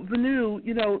 So, Venu,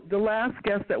 the last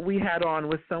guest that we had on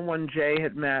was someone Jay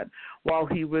had met while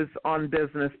he was on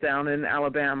business down in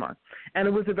Alabama. And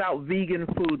it was about vegan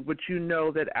food, which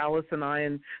that Alice and I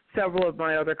and several of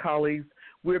my other colleagues,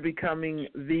 we're becoming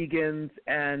vegans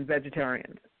and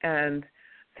vegetarians. And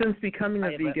since becoming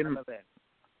a vegan,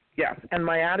 yes, and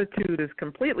my attitude is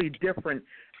completely different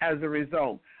as a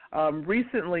result.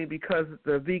 Recently, because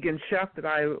the vegan chef that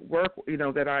I work,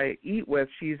 that I eat with,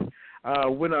 she's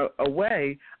went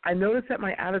away, I noticed that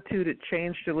my attitude had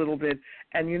changed a little bit.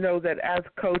 And that as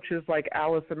coaches like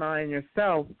Alice and I and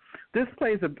yourself, food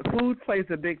plays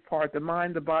a big part. The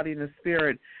mind, the body, and the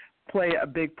spirit play a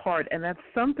big part, and that's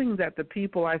something that the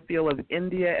people, I feel, of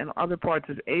India and other parts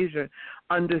of Asia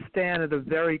understand at a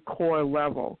very core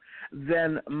level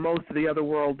than most of the other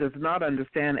world does not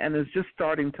understand and is just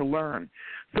starting to learn.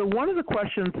 So one of the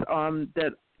questions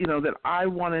that I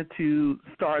wanted to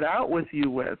start out with you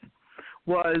with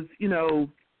was,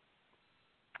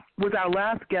 with our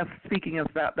last guest speaking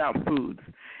about foods,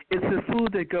 it's the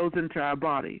food that goes into our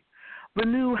body.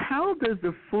 Manu, how does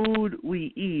the food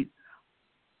we eat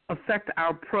affect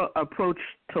our approach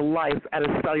to life at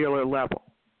a cellular level?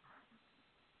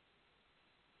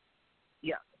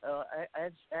 Yeah,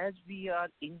 as we are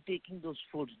intaking those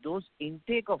foods, those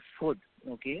intake of food,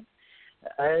 okay,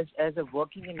 as a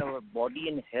working in our body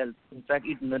and health, in fact,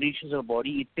 it nourishes our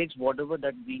body. It takes whatever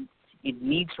that it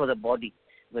needs for the body,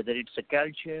 whether it's a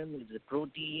calcium, it's a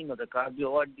protein, or the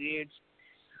carbohydrates.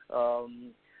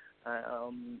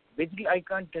 Basically, I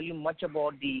can't tell you much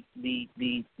about the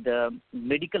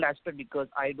medical aspect because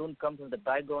I don't come from the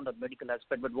background of medical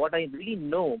aspect. But what I really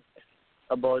know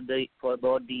about the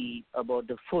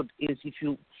food is if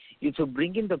you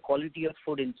bring in the quality of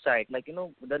food inside, like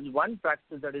there is one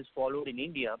practice that is followed in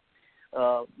India.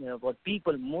 What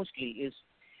people mostly is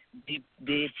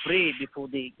they pray before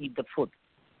they eat the food.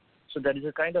 So there is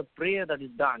a kind of prayer that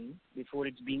is done before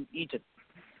it's being eaten.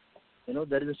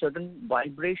 There is a certain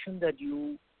vibration that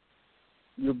you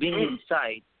bring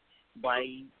inside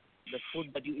by the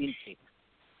food that you intake,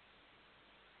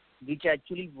 which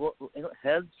actually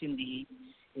helps in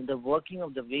the working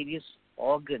of the various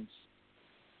organs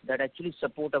that actually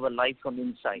support our life from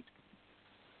inside.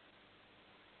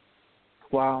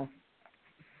 Wow.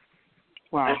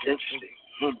 That's interesting.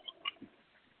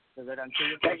 Does that answer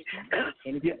your question?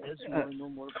 Anything else you want to know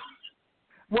more about?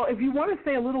 Well, if you want to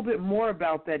say a little bit more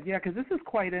about that, yeah, because this is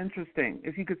quite interesting.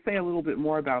 If you could say a little bit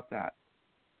more about that.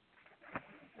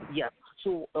 Yeah.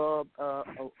 So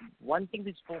one thing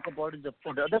we spoke about is the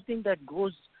food. The other thing that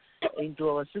goes into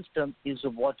our system is the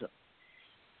water.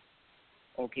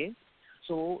 Okay.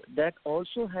 So that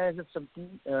also has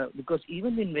something because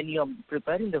even when you are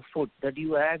preparing the food, that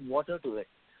you add water to it.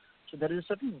 So there is a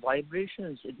certain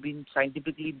vibrations. It's been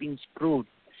scientifically proved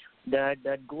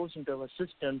that goes into our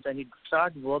systems and it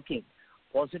starts working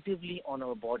positively on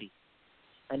our body.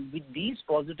 And with these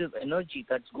positive energy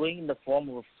that's going in the form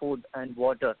of food and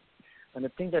water and the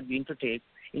thing that we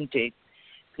intake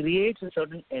creates a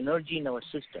certain energy in our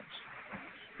systems.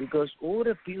 Because over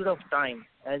a period of time,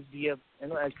 as we have,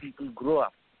 as people grow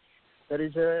up, there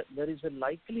is a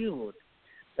likelihood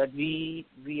that we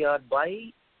are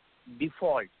by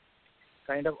default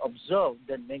kind of observe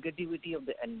the negativity of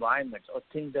the environment or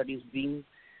things that is being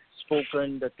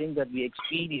spoken, the things that we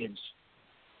experience,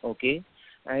 okay?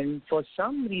 And for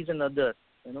some reason or other,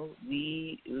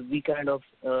 we kind of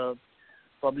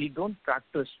probably don't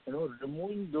practice,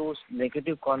 removing those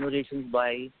negative connotations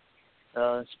by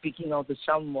speaking out to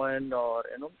someone or,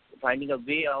 finding a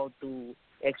way out to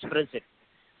express it.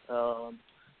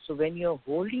 So when you're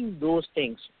holding those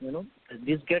things,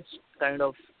 this gets kind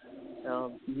of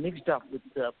mixed up with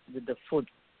the food,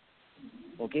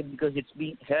 okay, because it's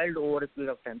being held over a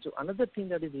period of time. So another thing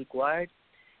that is required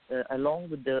along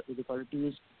with the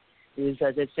qualities is,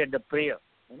 as I said, the prayer.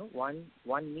 One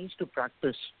needs to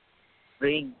practice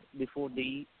praying before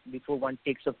one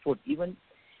takes a food. Even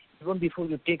before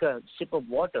you take a sip of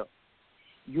water,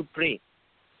 you pray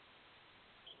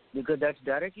because that's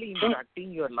directly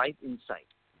impacting your life inside.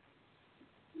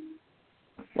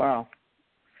 Wow.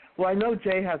 Well, I know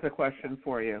Jay has a question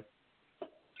for you.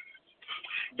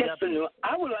 Yes, Manu.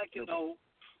 I would like to know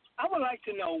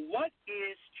what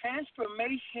is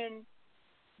transformation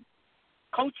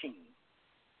coaching?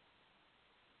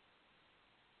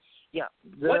 Yeah.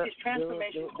 What is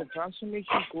transformation the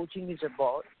transformation coaching is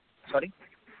about? Sorry.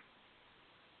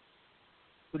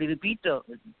 Could you repeat,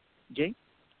 Jay,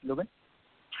 Logan?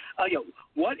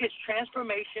 What is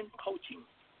transformation coaching?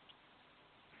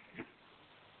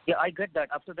 Yeah, I get that.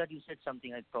 After that, you said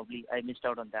something. I missed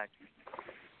out on that.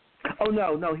 Oh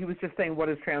no. He was just saying, what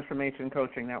is transformation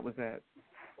coaching? That was it.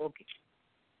 Okay.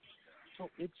 So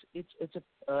it's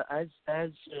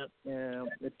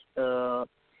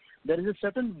there is a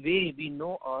certain way we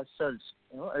know ourselves.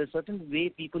 A certain way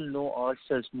people know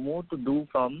ourselves more to do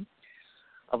from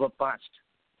our past.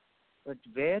 But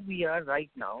where we are right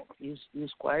now is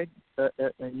quite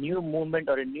a new movement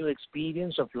or a new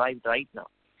experience of life right now.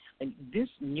 And this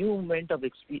new moment of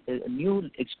new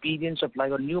experience of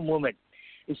life or new moment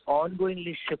is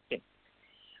ongoingly shifting.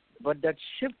 But that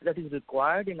shift that is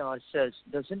required in ourselves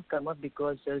doesn't come up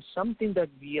because there's something that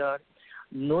we are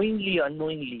knowingly,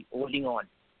 unknowingly holding on.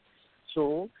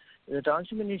 So the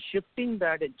transformation is shifting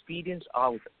that experience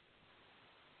out.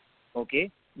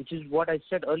 okay, which is what I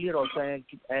said earlier also,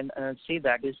 and say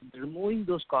that is removing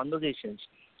those conversations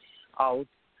out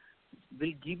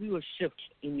will give you a shift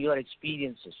in your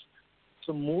experiences.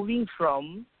 So moving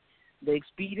from the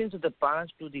experience of the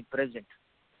past to the present,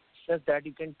 such that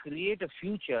you can create a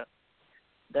future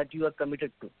that you are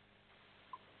committed to.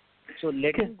 So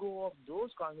letting go of those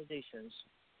conversations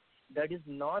that is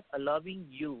not allowing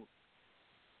you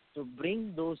to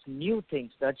bring those new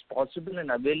things that's possible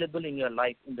and available in your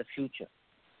life in the future.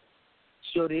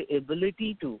 So your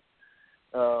ability to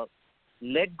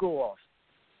let go of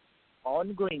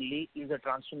ongoingly is a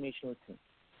transformational thing.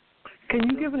 Can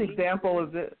you give an example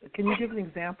of this? Can you give an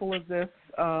example of this,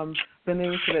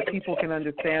 Venu, so that people can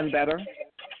understand better?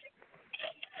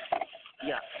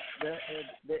 Yeah,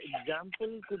 the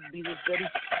example could be that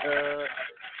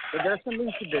there are some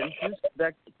incidences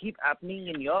that keep happening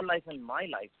in your life and my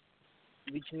life,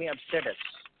 which may upset us,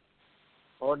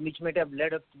 or which might have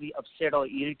led us to be upset or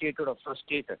irritated or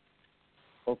frustrated.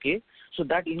 Okay, so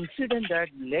that incident that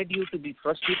led you to be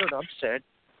frustrated or upset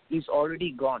is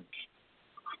already gone.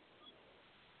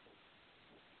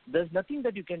 There's nothing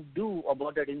that you can do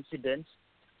about that incident.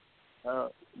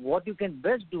 What you can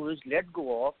best do is let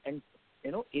go of and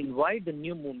invite the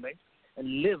new moment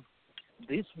and live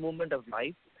this moment of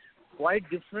life quite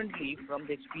differently from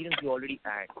the experience you already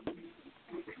had.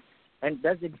 And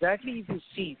that's exactly, if you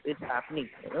see it happening,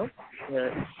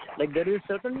 like there is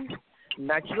certain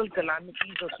natural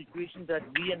calamities or situations that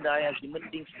we and I as human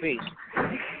beings face,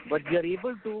 but we are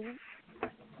able to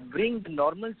bring the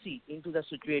normalcy into the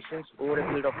situations over a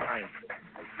period of time.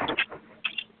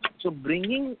 So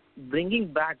bringing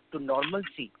back to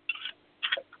normalcy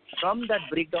from that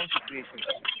breakdown situation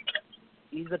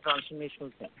is a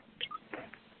transformational thing.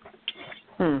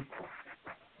 And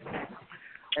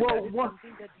that is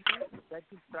something that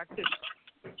you practice.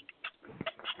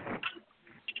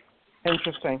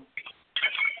 Interesting.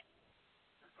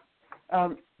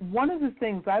 One of the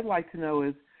things I'd like to know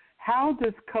is, how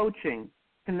does coaching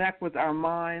connect with our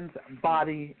minds,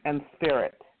 body, and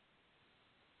spirit?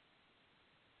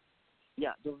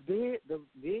 Yeah, the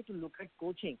way to look at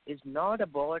coaching is not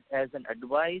about as an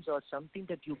advice or something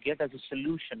that you get as a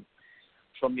solution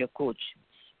from your coach.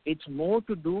 It's more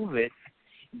to do with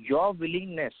your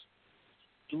willingness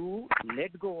to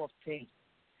let go of things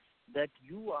that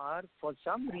you are, for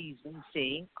some reason,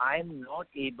 saying, I'm not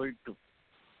able to.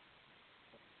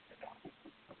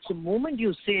 So the moment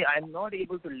you say, I'm not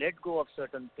able to let go of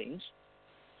certain things,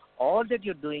 all that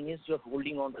you're doing is you're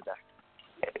holding on to that.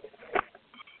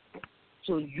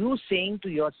 So you saying to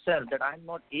yourself that I'm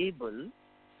not able,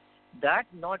 that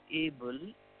not able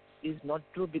is not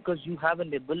true, because you have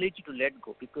an ability to let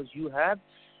go, because you have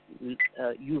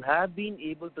been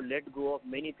able to let go of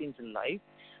many things in life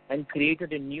and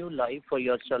created a new life for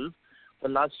yourself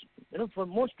for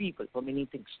most people, for many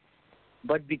things.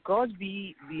 But because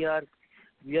we are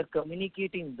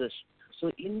communicating this,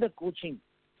 so in the coaching,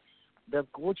 the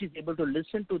coach is able to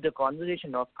listen to the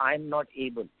conversation of I'm not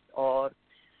able, or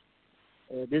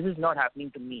this is not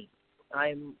happening to me.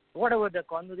 I'm whatever the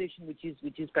conversation which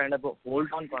is kind of a hold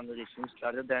on conversations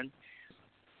rather than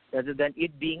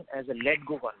it being as a let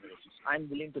go conversation. I'm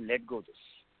willing to let go this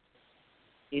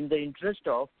in the interest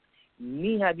of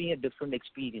me having a different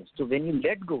experience. So when you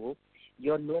let go,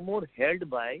 you're no more held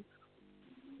by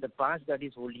the past that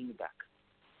is holding you back.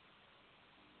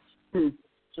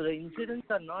 So the incidents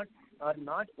are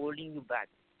not holding you back.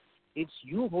 It's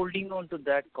you holding on to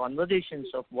that conversations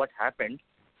of what happened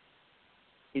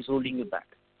is holding you back.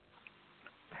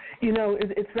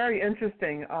 It's very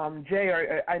interesting.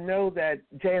 Jay, I know that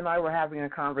Jay and I were having a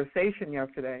conversation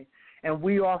yesterday, and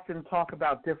we often talk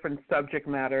about different subject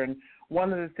matter. And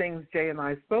one of the things Jay and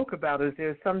I spoke about is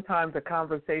there's sometimes a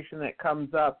conversation that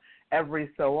comes up every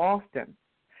so often.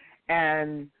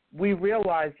 And we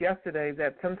realized yesterday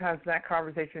that sometimes that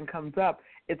conversation comes up,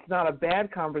 it's not a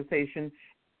bad conversation.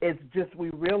 It's just we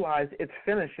realize it's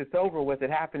finished, it's over with.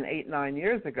 It happened 8-9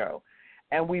 years ago.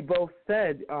 And we both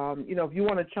said, if you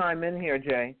want to chime in here,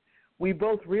 Jay, we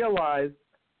both realized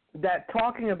that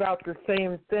talking about the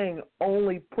same thing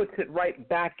only puts it right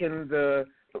back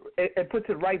it puts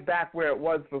it right back where it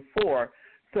was before.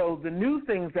 So the new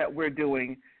things that we're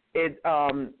doing,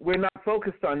 we're not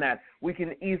focused on that. We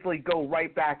can easily go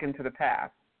right back into the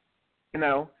past,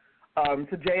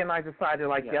 So Jay and I decided,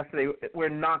 yesterday, we're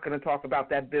not going to talk about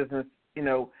that business,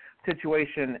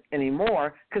 situation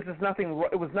anymore, because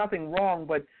it was nothing wrong,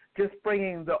 but just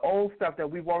bringing the old stuff that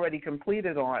we've already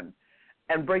completed on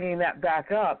and bringing that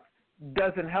back up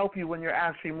doesn't help you when you're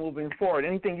actually moving forward.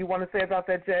 Anything you want to say about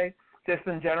that, Jay, just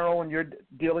in general when you're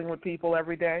dealing with people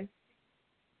every day?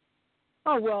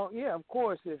 Oh well, yeah, of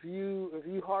course. If you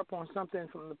harp on something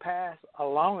from the past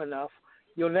long enough,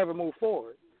 you'll never move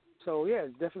forward. So yeah,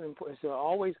 it's definitely important. It's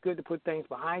always good to put things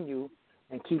behind you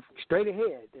and keep straight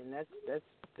ahead, and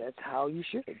that's how you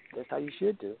should. That's how you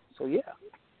should do. So yeah.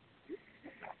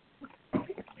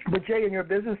 But Jay, in your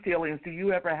business dealings, do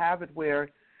you ever have it where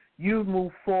you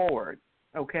move forward,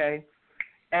 okay,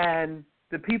 and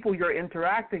the people you're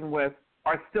interacting with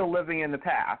are still living in the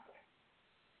past?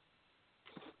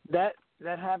 That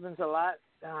happens a lot,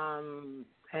 and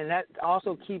that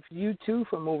also keeps you too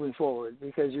from moving forward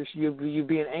because you're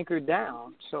being anchored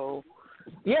down. So,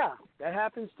 yeah, that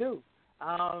happens too.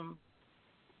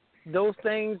 Those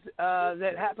things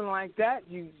that happen like that,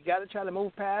 you got to try to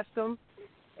move past them,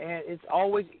 and it's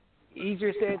always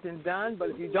easier said than done.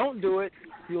 But if you don't do it,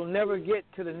 you'll never get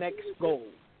to the next goal.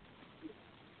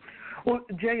 Well,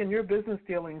 Jay, in your business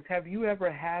dealings, have you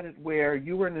ever had it where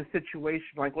you were in a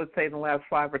situation, like let's say in the last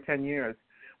 5 or 10 years,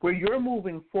 where you're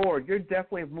moving forward, you're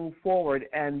definitely have moved forward,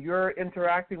 and you're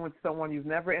interacting with someone you've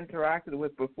never interacted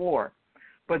with before,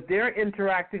 but they're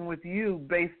interacting with you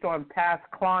based on past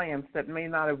clients that may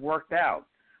not have worked out,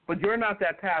 but you're not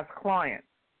that past client.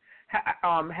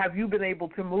 Have you been able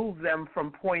to move them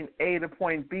from point A to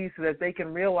point B so that they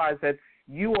can realize that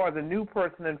you are the new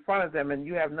person in front of them and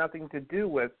you have nothing to do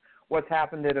with what's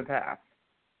happened in the past?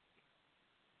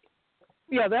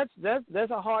 Yeah,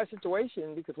 that's a hard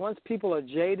situation because once people are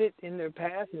jaded in their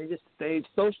past and they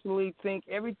socially think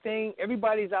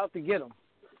everybody's out to get them.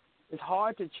 It's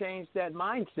hard to change that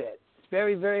mindset. It's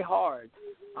very, very hard.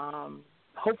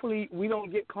 Hopefully we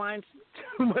don't get clients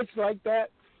too much like that.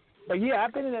 But yeah,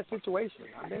 I've been in that situation.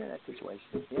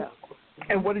 Yeah.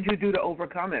 And what did you do to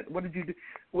overcome it? What did you do?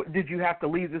 Did you have to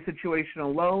leave the situation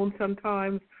alone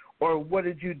sometimes? Or what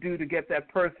did you do to get that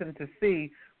person to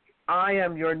see,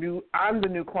 I'm the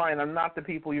new client, I'm not the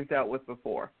people you've dealt with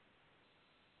before?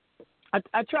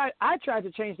 I tried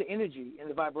to change the energy and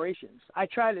the vibrations. I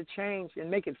tried to change and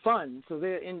make it fun so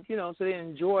they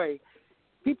enjoy.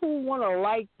 People want to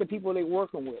like the people they're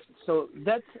working with. So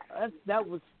that's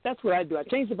what I do. I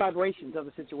change the vibrations of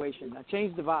the situation. I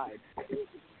change the vibe.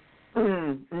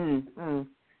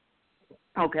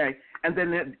 Okay. And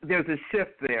then there's a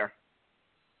shift there.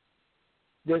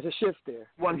 There's a shift there.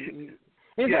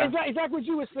 It's like what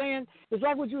you were saying. It's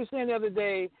like what you were saying the other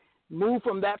day. Move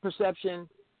from that perception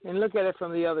and look at it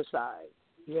from the other side.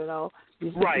 You know,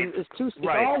 it's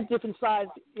all different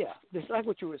sides. Yeah, it's like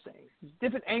what you were saying.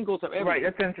 Different angles of everything. Right.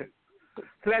 That's interesting.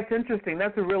 So that's interesting.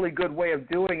 That's a really good way of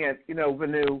doing it. You know,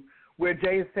 Venu, where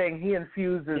Jay is saying he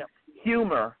infuses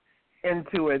humor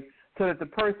into it, so that the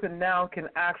person now can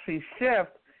actually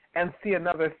shift and see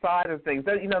another side of things.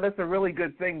 That's a really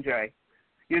good thing, Jay.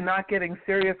 You're not getting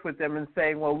serious with them and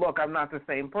saying, well, look, I'm not the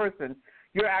same person.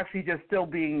 You're actually just still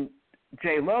being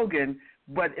Jay Logan,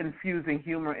 but infusing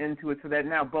humor into it so that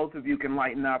now both of you can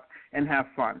lighten up and have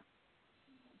fun.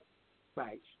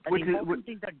 Right. And the important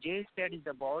thing that Jay said is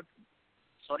about,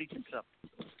 sorry to interrupt.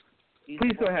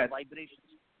 Please go ahead. Vibrations.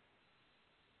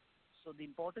 So the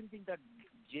important thing that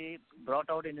Jay brought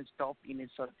out in his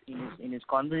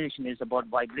conversation is about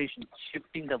vibrations,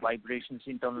 shifting the vibrations,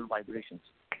 internal vibrations.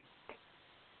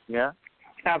 Yeah?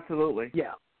 Absolutely.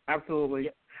 Yeah. Absolutely.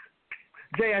 Yeah.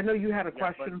 Jay, I know you had a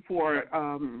question for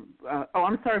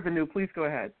I'm sorry, Venu. Please go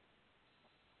ahead.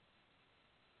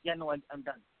 Yeah, no, I'm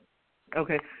done.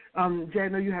 Okay. Jay, I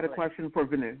know you had a question for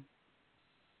Venu.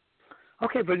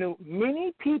 Okay, Venu.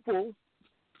 Many people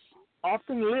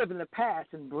often live in the past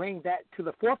and bring that to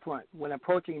the forefront when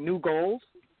approaching new goals.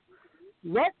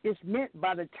 What is meant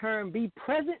by the term be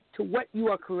present to what you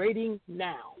are creating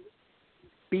now?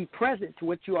 Be present to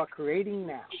what you are creating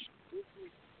now.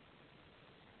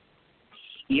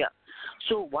 Yeah.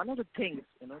 So one of the things,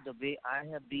 the way I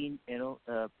have been,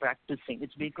 practicing,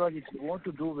 it's because it's more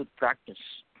to do with practice.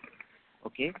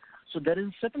 Okay? So there is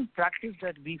a certain practice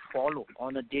that we follow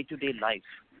on a day-to-day life.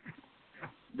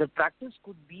 The practice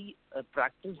could be a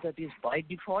practice that is by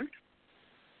default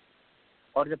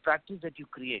or the practice that you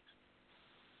create.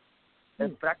 The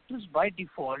practice by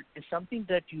default is something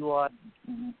that you are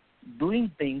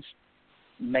doing things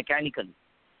mechanically.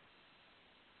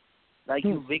 Like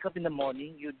you wake up in the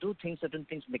morning, you do certain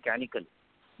things mechanically.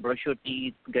 Brush your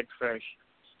teeth, get fresh.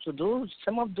 So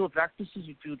some of those practices,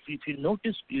 if you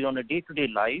notice on a day-to-day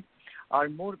life, are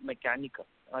more mechanical,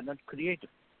 are not creative.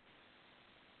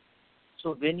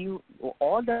 So when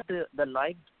all that the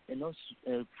life,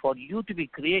 for you to be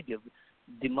creative,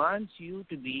 demands you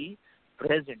to be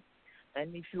present.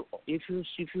 And if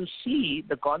you see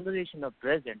the conversation of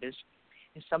present is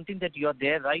something that you are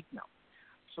there right now.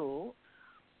 So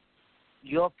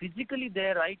you are physically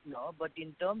there right now, but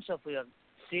in terms of your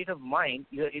state of mind,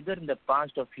 you're either in the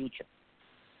past or future.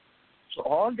 So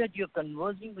all that you're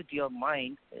conversing with your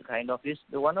mind kind of is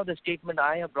one of the statement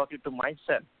I have brought it to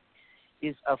myself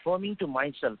is affirming to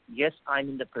myself, yes, I'm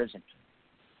in the present.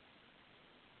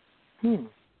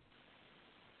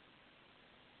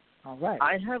 All right.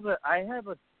 I have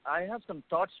some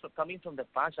thoughts coming from the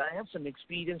past. I have some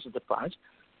experience of the past,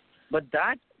 but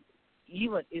that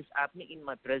even is happening in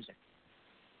my present.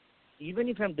 Even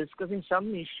if I'm discussing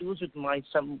some issues with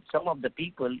some of the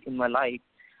people in my life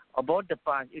about the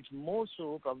past, it's more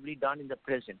so probably done in the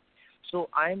present. So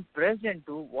I'm present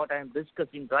to what I'm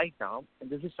discussing right now, and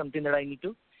this is something that I need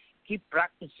to keep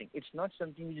practicing. It's not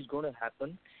something which is going to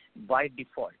happen by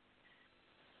default.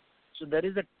 So there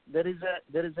is a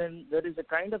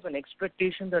kind of an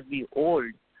expectation that we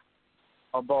hold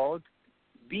about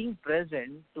being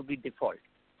present to be default.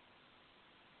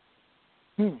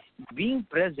 Being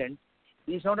present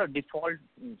is not a default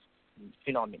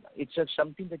phenomena. It's just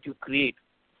something that you create.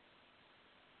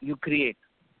 You create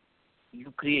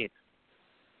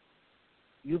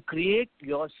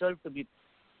yourself to be.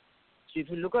 So if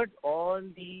you look at all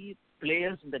the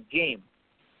players in the game,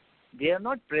 they are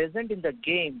not present in the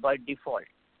game by default.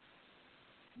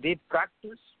 They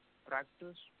practice.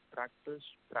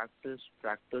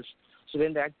 So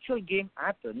when the actual game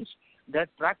happens,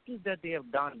 that practice that they have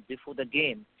done before the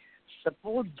game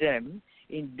supports them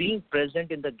in being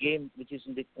present in the game, which is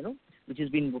in the which is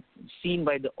being seen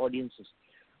by the audiences.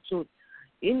 So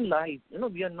in life,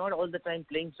 we are not all the time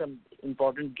playing some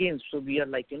important games. So we are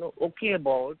okay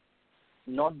about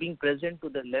not being present to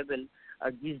the level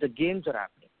at which the games are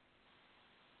happening,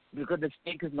 because the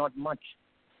stake is not much.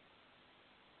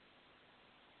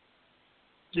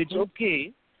 So it's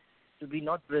okay to be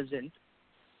not present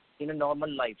in a normal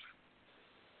life.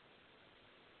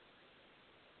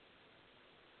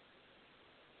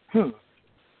 Okay.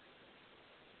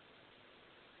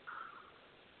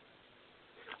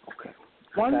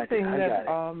 One thing that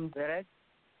whereas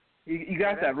you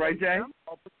got that right, Jay?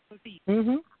 Opportunity.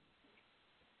 Mm-hmm.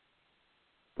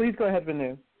 Please go ahead,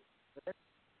 Venu.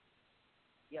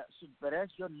 Yeah, so whereas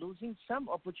you're losing some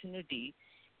opportunity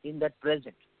in that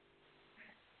present.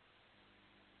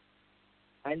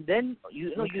 And then,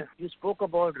 you spoke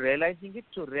about realizing it.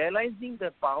 So realizing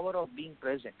the power of being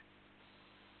present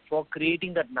for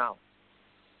creating that now.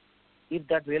 If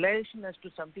that realization has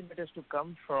to something that has to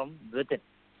come from within.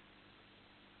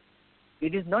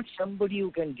 It is not somebody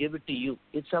who can give it to you.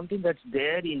 It's something that's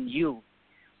there in you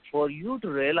for you to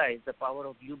realize the power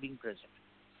of you being present.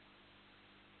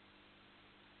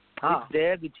 It's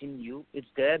there within you. It's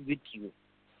there with you.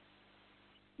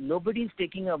 Nobody is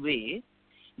taking away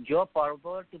your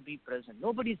power to be present.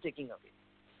 Nobody is taking away.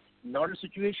 Not a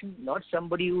situation, not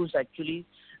somebody who's actually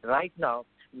right now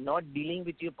not dealing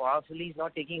with you powerfully is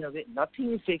not taking away.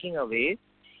 Nothing is taking away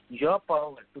your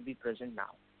power to be present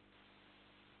now.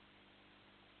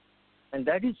 And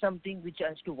that is something which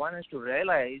one has to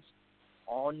realize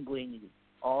ongoingly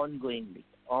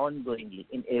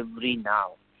in every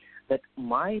now. That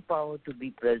my power to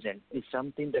be present is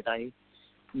something that I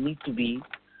need to be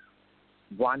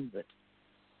one with.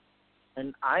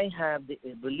 And I have the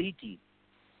ability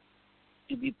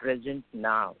to be present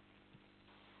now.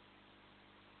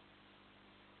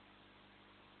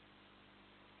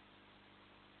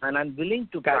 And I'm willing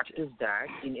to practice that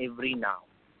in every now.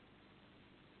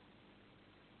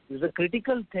 The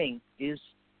critical thing is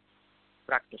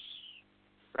practice.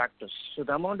 So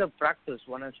the amount of practice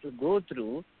one has to go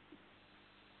through,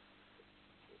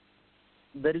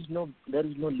 there is no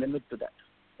limit to that.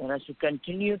 One has to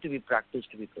continue to be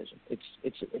practiced to be present.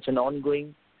 It's an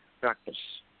ongoing practice.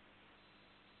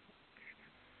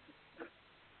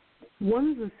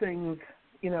 One of the things,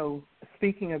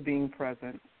 speaking of being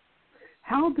present,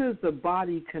 how does the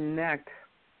body connect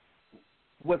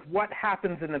with what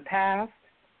happens in the past,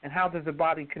 and how does the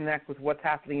body connect with what's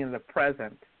happening in the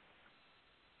present?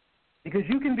 Because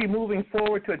you can be moving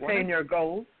forward to attain your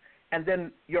goals, and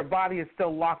then your body is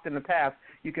still locked in the past.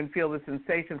 You can feel the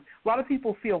sensations. A lot of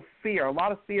people feel fear. A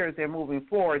lot of fear as they're moving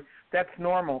forward. That's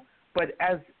normal. But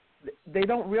as they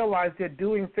don't realize they're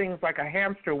doing things like a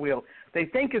hamster wheel. They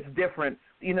think it's different.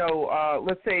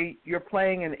 Let's say you're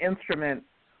playing an instrument.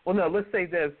 Well, no, let's say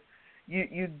this.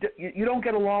 You don't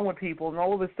get along with people, and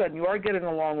all of a sudden you are getting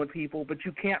along with people, but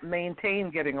you can't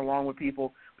maintain getting along with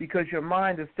people because your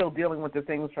mind is still dealing with the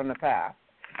things from the past.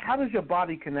 How does your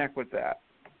body connect with that?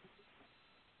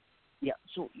 Yeah,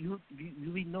 so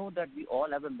we know that we all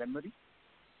have a memory,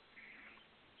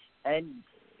 and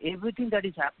everything that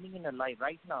is happening in our life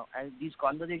right now, as this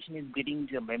conversation is getting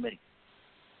into your memory.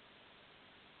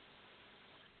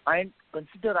 And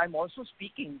consider I'm also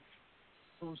speaking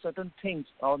to certain things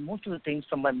or most of the things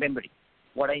from my memory,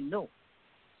 what I know.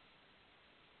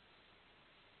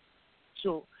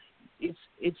 So it's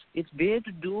way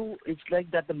to do. It's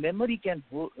like that the memory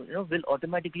will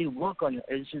automatically work on you.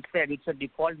 As you said, it's a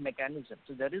default mechanism.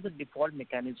 So there is a default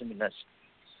mechanism in us.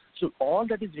 So all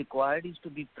that is required is to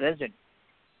be present.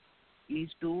 Is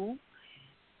to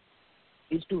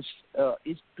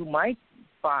my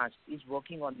past is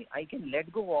working on me. I can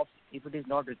let go of if it is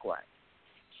not required.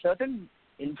 Certain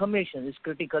information is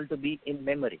critical to be in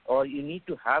memory, or you need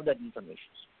to have that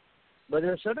information. But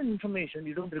there are certain information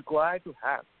you don't require to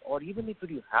have, or even if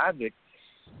you have it,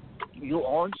 you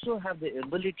also have the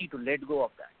ability to let go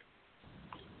of that.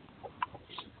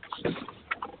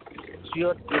 So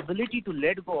your ability to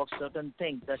let go of certain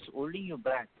things that's holding you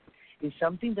back is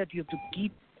something that you have to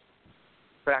keep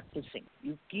practicing.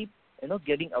 You keep,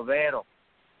 getting aware of.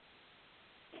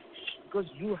 Because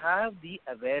you have the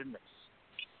awareness.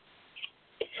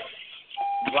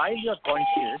 While you're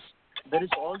conscious, there is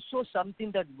also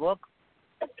something that works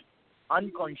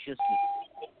unconsciously.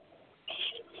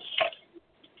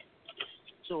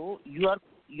 So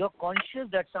you're conscious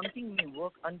that something may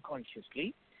work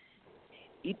unconsciously.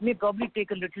 It may probably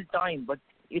take a little time, but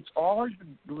it's all to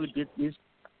do with this.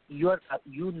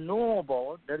 You know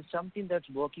about there is something that's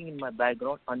working in my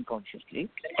background unconsciously,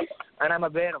 and I'm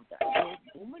aware of that. So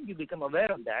the moment you become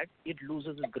aware of that, it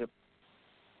loses its grip.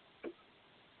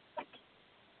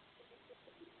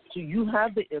 So you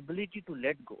have the ability to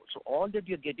let go. So all that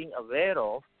you're getting aware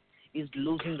of is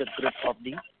losing the grip of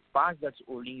the past that's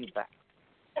holding you back.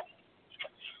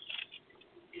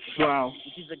 Wow.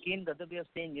 Which is again the other way of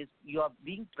saying is you are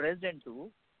being present to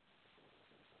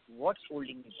what's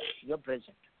holding you back. You're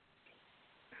present.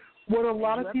 What a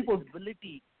lot of people.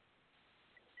 Ability.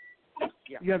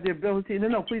 Yeah. You have the ability.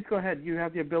 No, please go ahead. You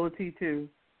have the ability to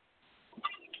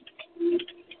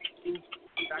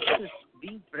practice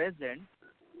being present.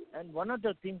 And one of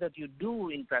the things that you do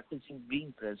in practicing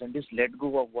being present is let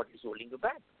go of what is holding you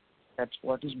back. That's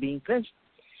what is being present.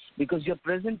 Because you're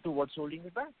present to what's holding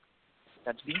you back.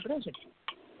 That's being present.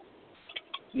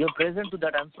 You're present to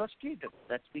that I'm frustrated.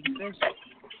 That's being present.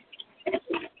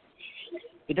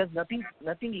 It has nothing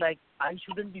like I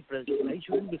shouldn't be present. I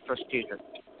shouldn't be frustrated.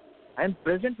 I'm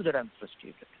present to that I'm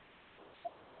frustrated.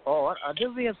 Or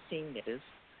other way of saying it is,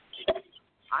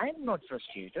 I'm not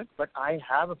frustrated, but I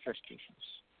have a frustrations.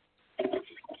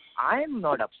 I'm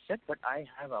not upset, but I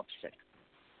have upset.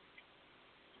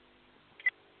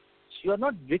 So you're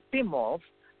not victim of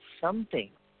something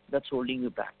that's holding you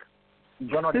back.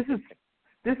 You're not. This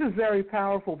is very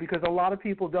powerful because a lot of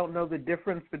people don't know the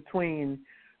difference between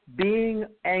being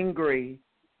angry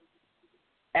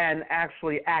and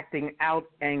actually acting out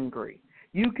angry.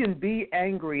 You can be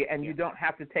angry and you don't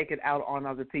have to take it out on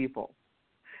other people.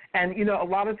 And, a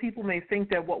lot of people may think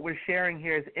that what we're sharing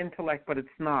here is intellect, but it's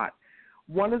not.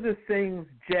 One of the things,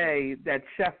 Jay, that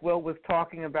Chef Will was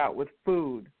talking about with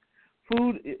food,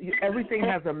 everything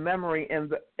has a memory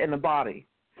in the body.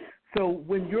 So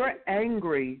when you're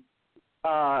angry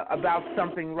about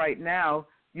something right now,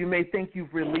 you may think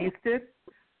you've released it.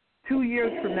 2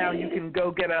 years from now, you can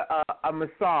go get a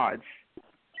massage.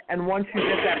 And once you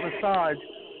get that massage,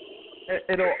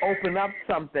 it'll open up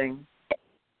something.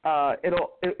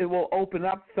 It will open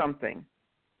up something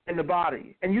in the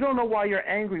body. And you don't know why you're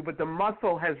angry, but the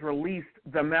muscle has released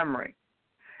the memory.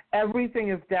 Everything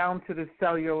is down to the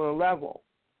cellular level.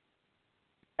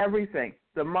 Everything.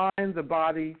 The mind, the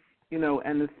body,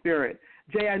 and the spirit.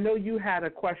 Jay, I know you had a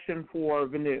question for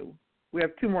Venu. We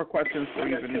have 2 more questions for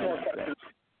you, Venu.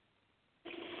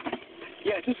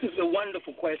 Yes, this is a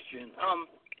wonderful question.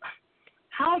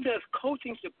 How does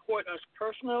coaching support us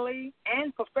personally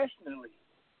and professionally?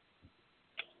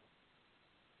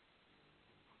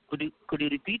 Could you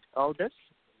repeat all this?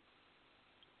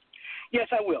 Yes,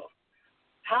 I will.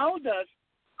 How does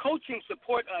coaching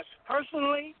support us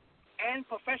personally and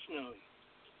professionally?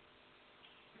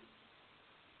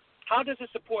 How does it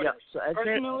support us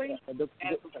personally and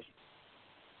professionally?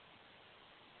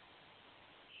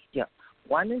 Yeah,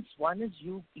 one is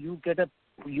you get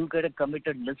a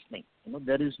committed listening.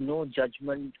 There is no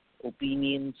judgment,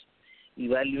 opinions,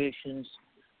 evaluations.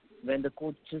 When the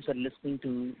coaches are listening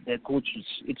to their coaches,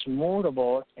 it's more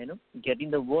about getting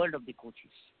the word of the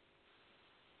coaches.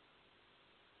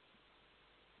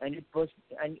 And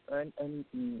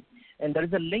there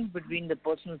is a link between the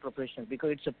personal and professional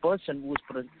because it's a person who is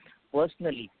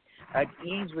personally at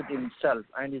ease with himself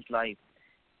and his life.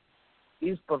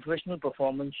 His professional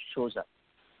performance shows up.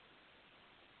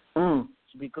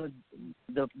 Because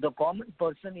the common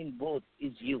person in both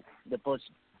is you, the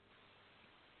person.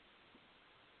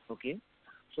 Okay?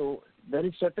 So there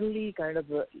is certainly kind of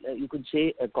you could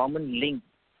say a common link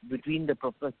between the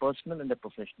personal and the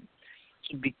professional.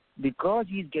 So because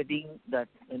he's getting that,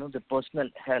 the personal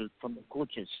help from the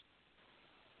coaches,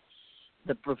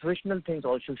 the professional things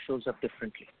also shows up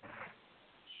differently.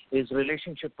 His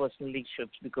relationship personally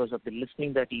shifts because of the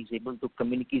listening that he's able to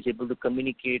communicate. He's able to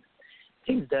communicate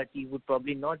things that he would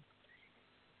probably not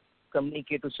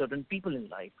communicate to certain people in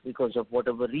life because of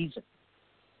whatever reason.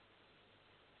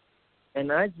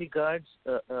 And as regards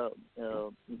as I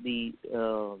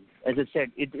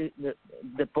said,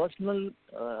 the personal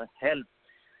help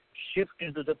shift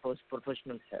into the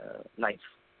professional life.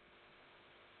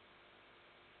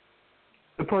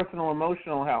 The personal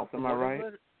emotional health, am I right?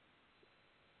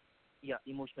 Yeah,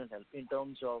 emotional health in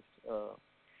terms of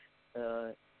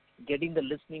getting the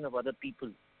listening of other people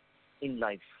in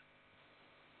life.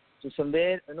 So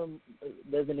somewhere,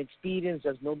 there's an experience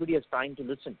that nobody has time to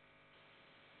listen.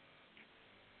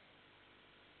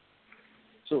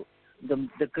 So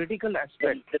the critical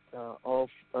aspect of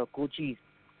coaching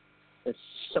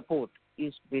support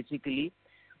is basically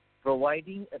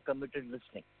providing a committed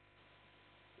listening.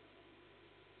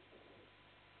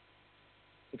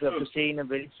 If you have to say in a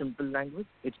very simple language,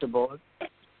 it's about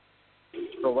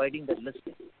providing that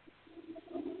listening.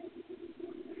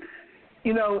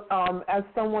 As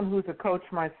someone who's a coach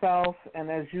myself,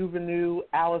 and as Juvenu,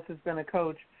 Alice has been a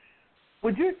coach,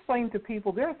 would you explain to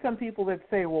people, there are some people that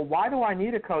say, well, why do I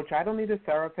need a coach? I don't need a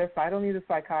therapist. I don't need a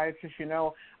psychiatrist.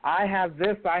 I have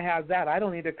this, I have that. I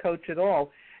don't need a coach at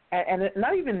all. And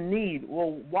not even need.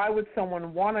 Well, why would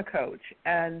someone want a coach?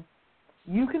 And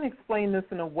you can explain this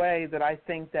in a way that I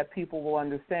think that people will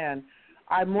understand.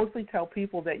 I mostly tell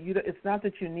people that it's not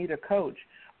that you need a coach,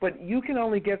 but you can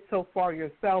only get so far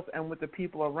yourself and with the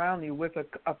people around you. With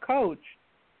a coach,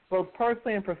 both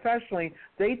personally and professionally,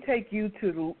 they take you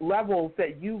to levels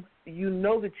that you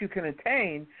know that you can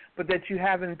attain, but that you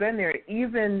haven't been there.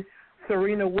 Even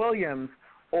Serena Williams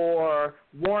or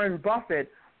Warren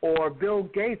Buffett or Bill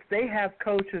Gates, they have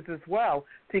coaches as well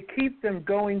to keep them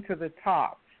going to the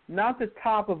top. Not the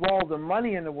top of all the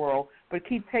money in the world, but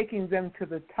keep taking them to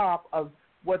the top of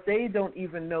what they don't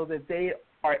even know that they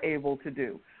are able to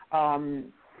do.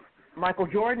 Michael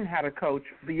Jordan had a coach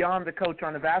beyond the coach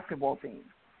on the basketball team.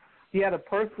 He had a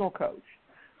personal coach.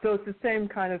 So it's the same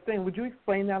kind of thing. Would you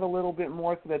explain that a little bit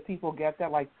more so that people get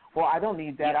that? Like, well, I don't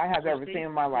need that. I have everything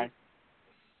in my life.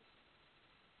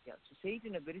 Yeah, so say it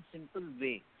in a very simple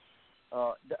way.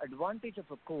 The advantage of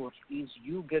a coach is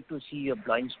you get to see a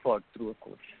blind spot through a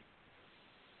coach.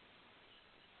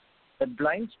 The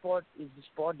blind spot is the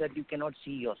spot that you cannot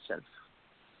see yourself.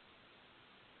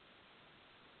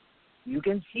 You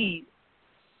can see,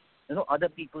 other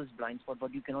people's blind spot,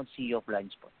 but you cannot see your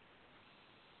blind spot.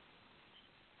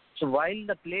 So while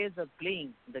the players are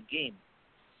playing the game,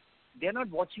 they are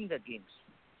not watching the games.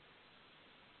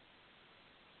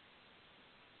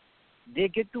 They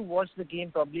get to watch the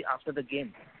game probably after the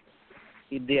game,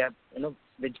 if they have,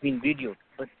 it's been videoed.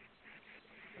 But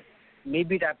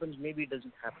maybe it happens, maybe it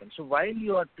doesn't happen. So while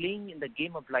you are playing in the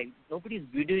game of life, nobody is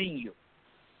videoing you.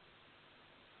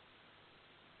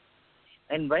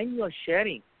 And when you are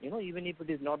sharing, even if it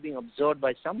is not being observed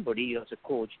by somebody as a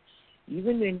coach,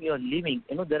 even when you are living,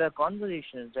 there are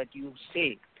conversations that you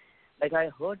say. Like I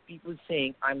heard people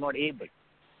saying, I'm not able.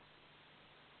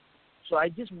 So I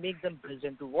just make them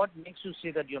present to what makes you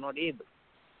say that you're not able.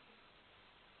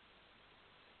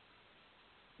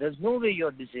 There's no way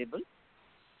you're disabled.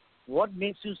 What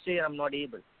makes you say I'm not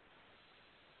able?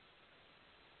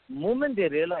 The moment they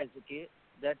realize,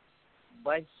 that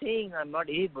by saying I'm not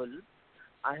able,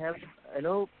 I have,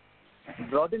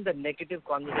 brought in the negative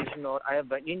conversation, or I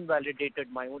have invalidated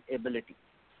my own ability.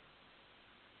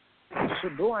 So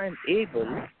though I am able,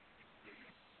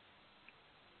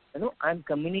 I'm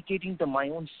communicating to my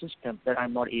own system that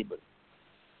I'm not able.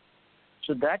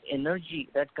 So that energy,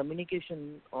 that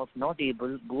communication of not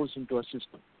able goes into a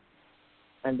system.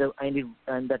 And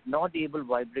that not able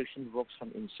vibration works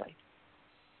from inside.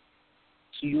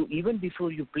 So you, even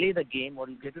before you play the game or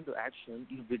you get into action,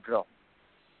 you withdraw.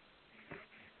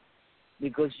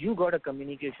 Because you got a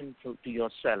communication to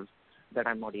yourself that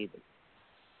I'm not able.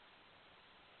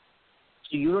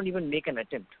 So you don't even make an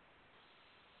attempt.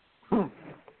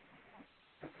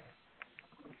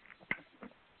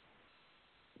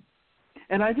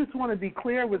 And I just want to be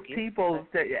clear with people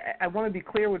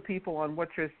on what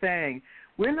you're saying.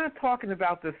 We're not talking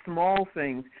about the small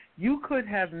things. You could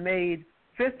have made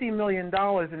 $50 million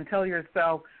and tell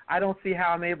yourself, I don't see how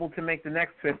I'm able to make the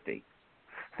next 50.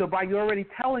 So by you already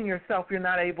telling yourself you're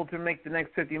not able to make the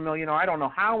next $50 million, or I don't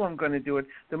know how I'm going to do it,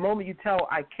 the moment you tell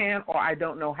I can't or I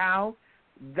don't know how,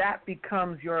 that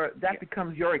becomes your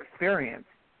experience.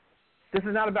 This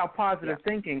is not about positive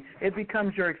thinking. It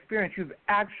becomes your experience. You've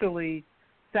actually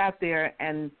sat there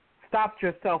and stopped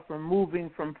yourself from moving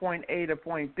from point A to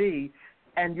point B,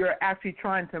 and you're actually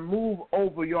trying to move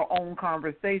over your own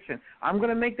conversation. I'm going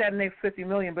to make that next $50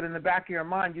 million, but in the back of your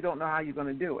mind, you don't know how you're going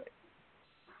to do it.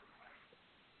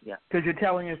 Yeah. Because you're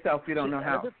telling yourself you don't know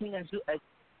how. Another thing, as you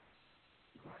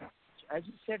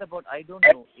said about I don't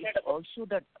know, it's also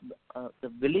that the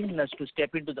willingness to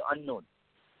step into the unknown.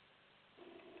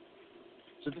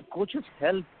 So the coaches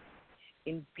help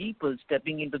in people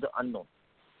stepping into the unknown.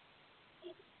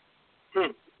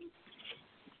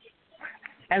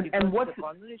 And what's the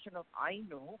conversation of I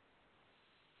know?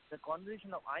 The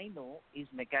conversation of I know is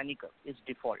mechanical, is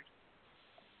default.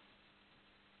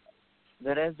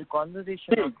 Whereas the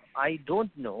conversation of I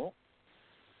don't know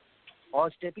or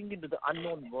stepping into the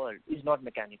unknown world is not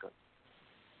mechanical.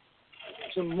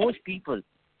 So most people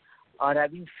are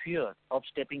having fear of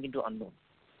stepping into unknown.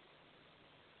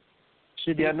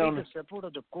 So they take the support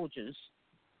of the coaches,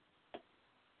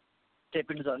 step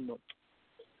into the unknown.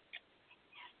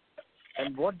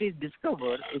 And what they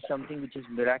discover is something which is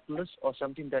miraculous or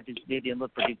something that is they never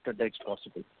predicted that it's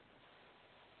possible.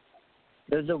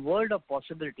 There is a world of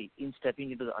possibility in stepping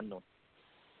into the unknown.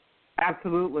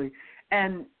 Absolutely.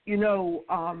 And,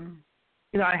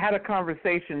 I had a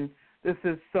conversation. This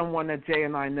is someone that Jay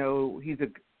and I know. He's a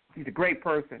great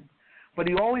person. But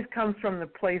he always comes from the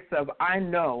place of, I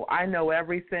know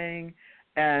everything.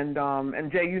 And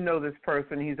Jay, you know this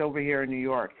person. He's over here in New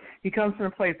York. He comes from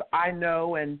the place, I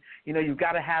know, and, you've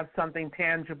got to have something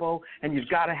tangible, and you've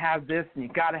got to have this, and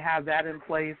you've got to have that in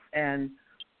place. And,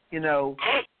 and I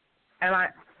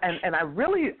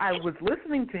was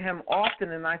listening to him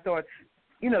often, and I thought,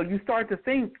 you start to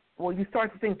think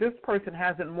this person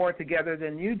has it more together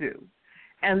than you do.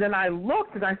 And then I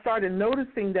looked and I started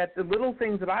noticing that the little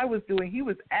things that I was doing, he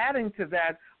was adding to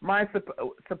that my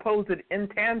supposed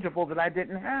intangible that I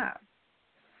didn't have.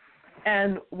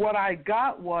 And what I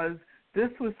got was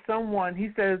this was someone, he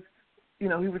says, he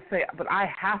would say, but I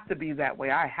have to be that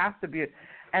way. I have to be it.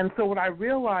 And so what I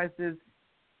realized is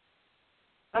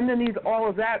underneath all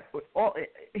of that,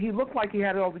 he looked like he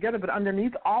had it all together, but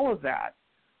underneath all of that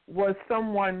was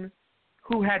someone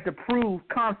who had to prove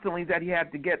constantly that he had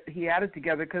it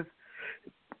together because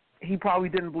he probably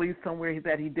didn't believe somewhere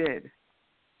that he did.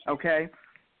 Okay?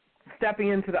 Stepping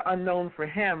into the unknown for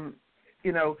him,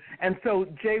 and so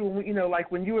Jay,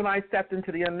 like when you and I stepped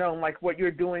into the unknown, like what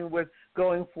you're doing with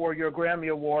going for your Grammy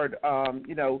Award,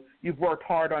 you've worked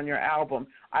hard on your album.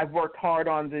 I've worked hard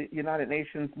on the United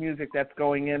Nations music that's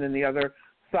going in and the other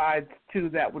sides to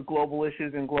that with global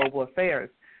issues and global affairs.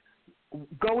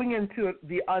 Going into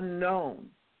the unknown,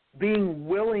 being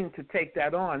willing to take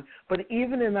that on. But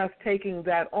even in us taking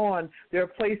that on, there are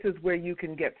places where you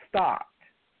can get stopped.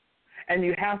 And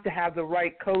you have to have the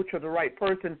right coach or the right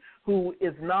person who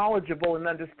is knowledgeable and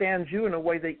understands you in a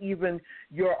way that even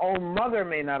your own mother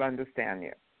may not understand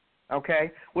you.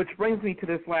 Okay? Which brings me to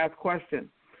this last question.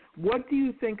 What do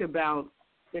you think about...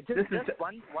 Just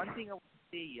one thing I would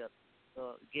say,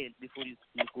 Gail, before you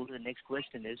go to the next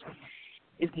question is,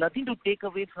 it's nothing to take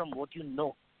away from what you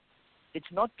know. It's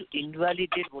not to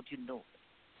invalidate what you know.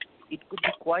 It could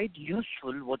be quite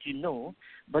useful what you know,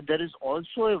 but there is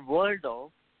also a world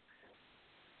of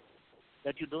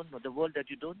that you don't know, the world that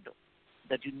you don't know,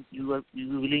 that you are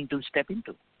willing to step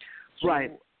into. So,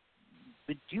 right.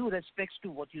 With due respects to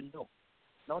what you know,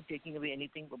 not taking away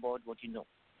anything about what you know.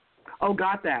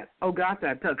 Got that.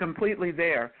 Completely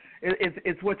there.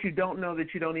 It's what you don't know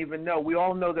that you don't even know. We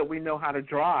all know that we know how to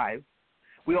drive.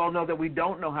 We all know that we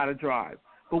don't know how to drive,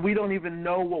 but we don't even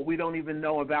know what we don't even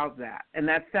know about that. And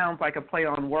that sounds like a play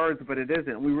on words, but it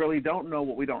isn't. We really don't know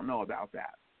what we don't know about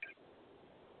that.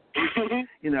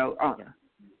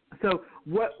 So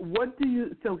what do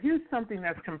you? So here's something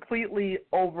that's completely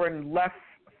over in left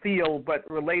field, but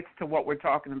relates to what we're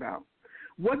talking about.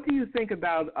 What do you think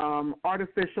about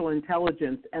artificial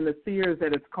intelligence and the fears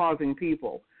that it's causing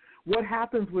people? What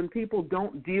happens when people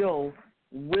don't deal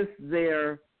with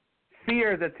their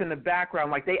fear that's in the background,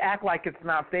 like they act like it's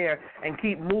not there and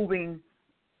keep moving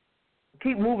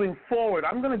forward?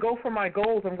 I'm going to go for my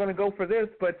goals. I'm going to go for this.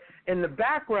 But in the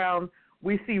background,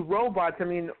 we see robots. I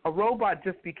mean, a robot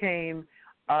just became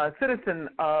a citizen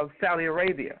of Saudi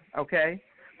Arabia, okay?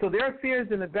 So there are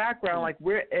fears in the background, like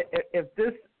if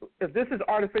this is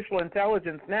artificial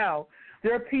intelligence now,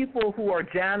 there are people who are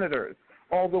janitors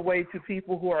all the way to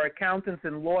people who are accountants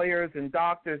and lawyers and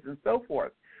doctors and so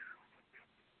forth.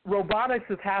 Robotics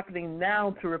is happening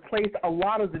now to replace a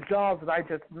lot of the jobs that I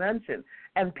just mentioned.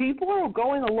 And people are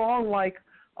going along like,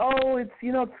 oh, it's,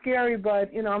 it's scary, but,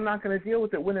 I'm not going to deal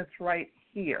with it when it's right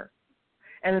here.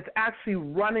 And it's actually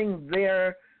running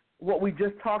what we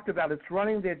just talked about, it's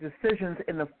running their decisions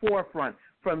in the forefront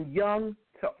from young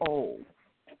to old.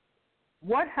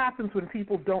 What happens when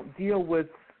people don't deal with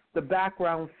the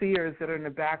background fears that are in the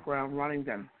background running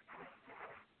them?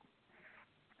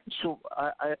 So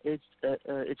it's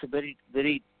a very,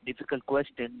 very difficult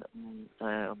question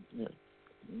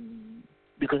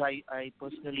because I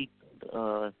personally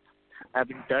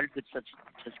haven't dealt with such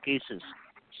cases.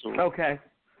 So okay.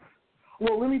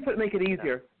 Well, let me make it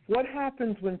easier. What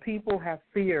happens when people have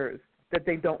fears that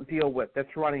they don't deal with,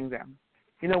 that's running them?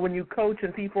 When you coach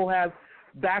and people have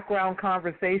background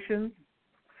conversations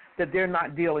that they're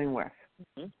not dealing with.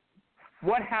 Mm-hmm.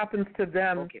 What happens to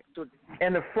them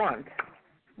in the front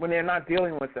when they're not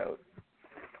dealing with those?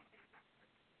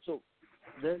 So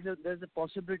there's a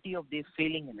possibility of they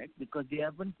failing in it because they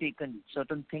haven't taken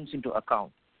certain things into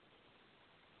account,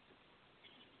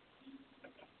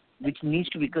 which needs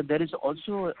to be, because there is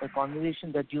also a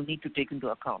conversation that you need to take into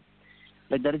account.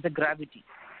 Like there is a gravity.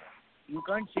 You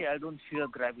can't say, I don't fear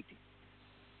gravity.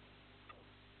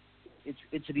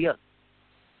 It's real.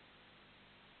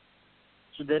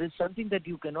 So there is something that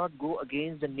you cannot go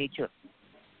against the nature.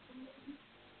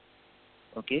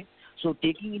 Okay? So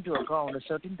taking into account a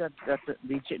certain that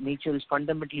nature is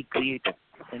fundamentally created,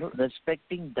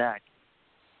 respecting that,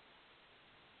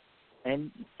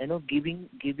 and giving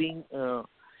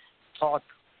thought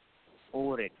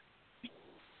over it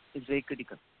is very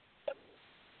critical.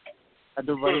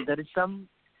 Otherwise, there is some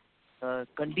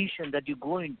condition that you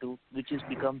go into which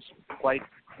becomes quite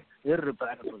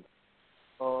irreparable,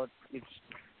 or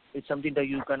it's something that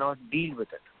you cannot deal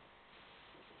with it.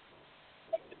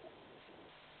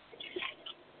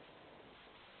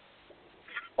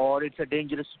 Or it's a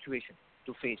dangerous situation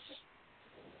to face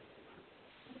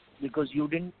because you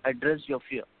didn't address your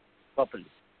fear properly.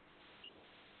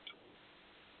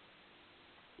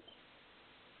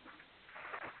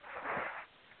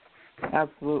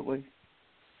 Absolutely.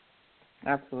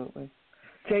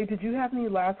 Jay, did you have any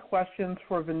last questions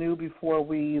for Venu before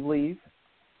we leave?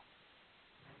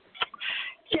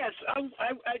 Yes, I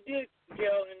did,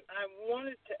 Gil, and I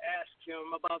wanted to ask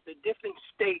him about the different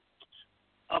states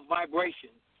of vibration.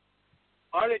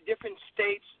 Are there different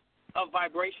states of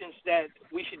vibrations that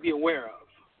we should be aware of?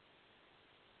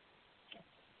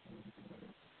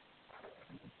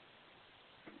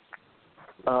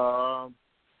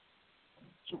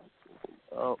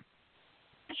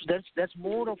 That's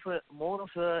more of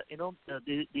a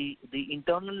the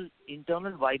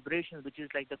internal vibration, which is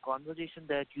like the conversation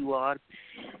that you are.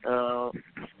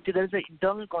 There is an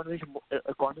internal conversation,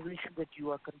 a conversation that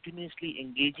you are continuously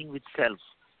engaging with self,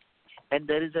 and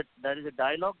there is a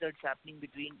dialogue that's happening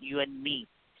between you and me.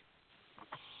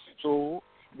 So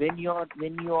when you are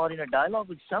in a dialogue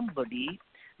with somebody,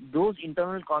 those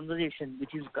internal conversation,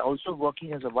 which is also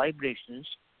working as a vibrations,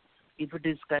 if it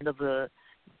is kind of a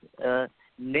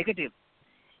negative,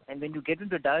 and when you get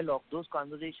into dialogue, those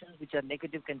conversations which are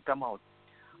negative can come out.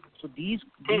 So these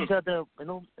are the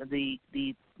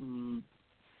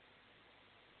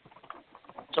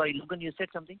sorry, Logan, you said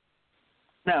something?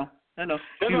 No, I'm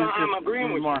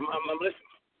agreeing with you. I'm listening.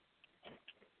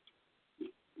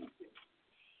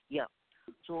 Yeah.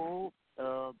 So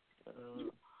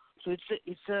it's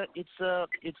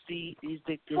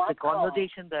the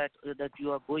conversation that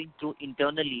you are going through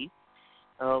internally,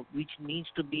 which needs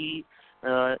to be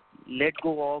let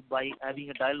go of by having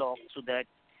a dialogue, so that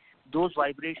those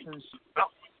vibrations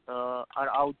are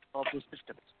out of the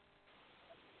system.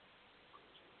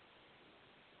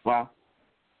 Wow.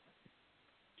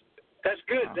 That's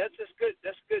good. That's good.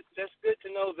 That's good. That's good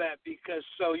to know that, because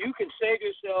so you can save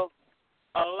yourself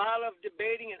a lot of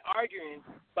debating and arguing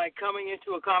by coming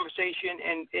into a conversation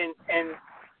and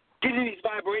getting these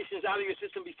vibrations out of your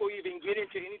system before you even get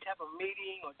into any type of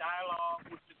meeting or dialogue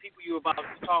with the people you're about to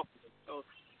talk to. So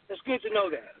that's good to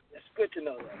know that. That's good to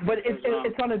know that. But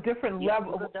it's on a different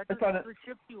level. That will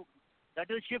shift you. That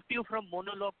will shift you from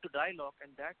monologue to dialogue, and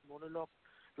that monologue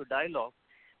to dialogue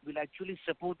will actually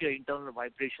support your internal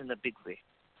vibration in a big way.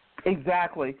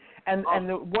 Exactly. And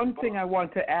the one thing I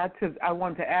want to add to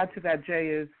that, Jay,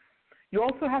 is you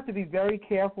also have to be very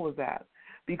careful of that,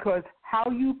 because how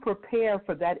you prepare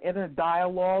for that inner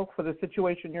dialogue for the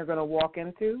situation you're going to walk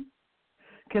into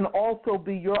can also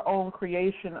be your own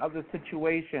creation of the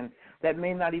situation that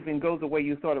may not even go the way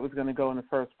you thought it was going to go in the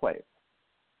first place.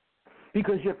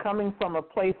 Because you're coming from a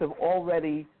place of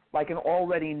already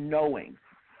knowing.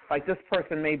 Like, this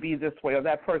person may be this way, or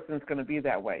that person's going to be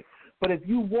that way. But if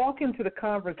you walk into the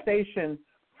conversation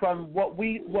from what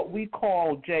we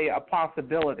call, Jay, a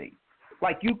possibility,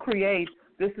 Like you create,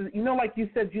 this is, like you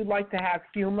said, you like to have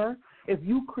humor. If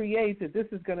you create that this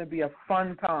is going to be a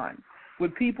fun time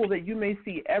with people that you may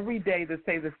see every day that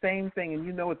say the same thing and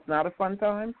it's not a fun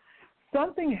time,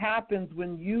 something happens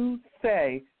when you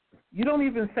say, you don't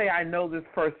even say, I know this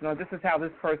person or this is how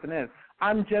this person is.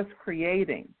 I'm just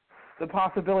creating the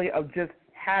possibility of just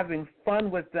having fun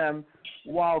with them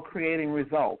while creating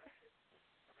results.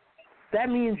 That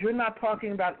means you're not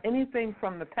talking about anything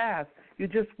from the past. You're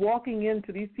just walking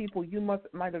into these people you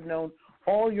might have known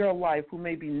all your life who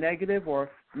may be negative or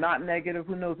not negative,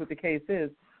 who knows what the case is,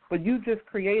 but you just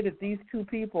created these two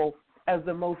people as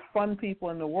the most fun people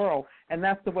in the world, and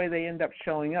that's the way they end up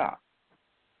showing up.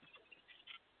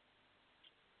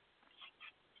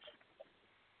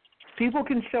 People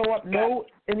can show up no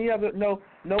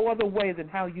other way than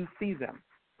how you see them.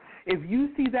 If you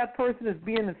see that person as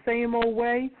being the same old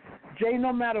way, Jay,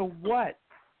 no matter what,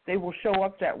 they will show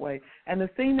up that way. And the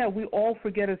thing that we all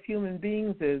forget as human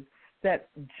beings is that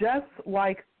just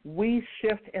like we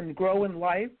shift and grow in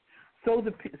life, so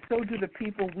do the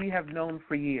people we have known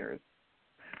for years.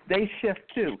 They shift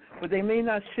too, but they may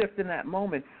not shift in that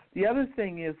moment. The other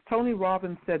thing is, Tony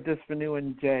Robbins said this for New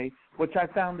and Jay, which I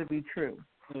found to be true.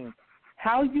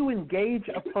 How you engage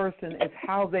a person is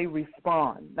how they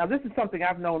respond. Now, this is something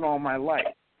I've known all my life.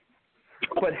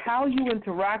 But how you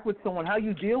interact with someone, how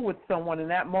you deal with someone in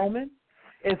that moment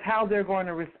is how they're going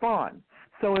to respond.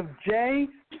 So if Jay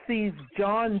sees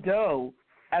John Doe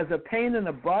as a pain in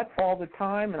the butt all the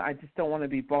time and I just don't want to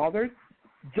be bothered,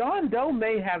 John Doe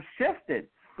may have shifted,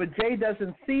 but Jay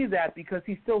doesn't see that because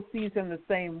he still sees him the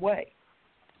same way.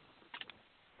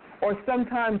 Or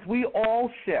sometimes we all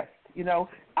shift.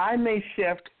 I may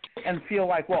shift and feel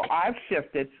like, well, I've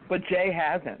shifted, but Jay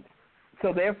hasn't.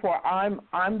 So therefore,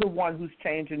 I'm the one who's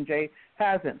changed and Jay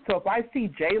hasn't. So if I see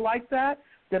Jay like that,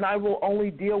 then I will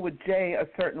only deal with Jay a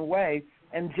certain way,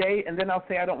 and then I'll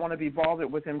say I don't want to be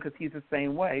bothered with him because he's the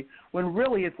same way. When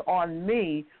really it's on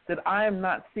me that I am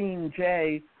not seeing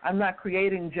Jay, I'm not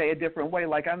creating Jay a different way.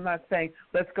 Like I'm not saying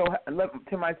let's go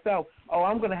to myself, oh,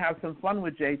 I'm going to have some fun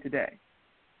with Jay today.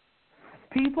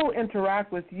 People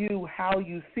interact with you how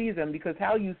you see them because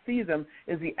how you see them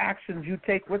is the actions you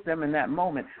take with them in that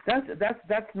moment. That's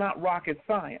not rocket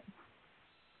science.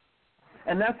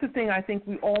 And that's the thing I think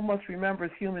we all must remember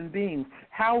as human beings.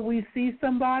 How we see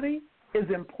somebody is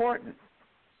important.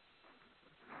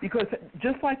 Because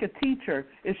just like a teacher,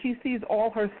 if she sees all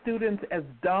her students as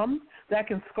dumb, that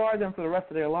can scar them for the rest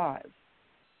of their lives.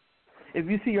 If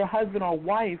you see your husband or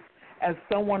wife as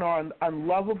someone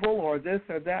unlovable or this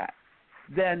or that,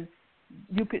 then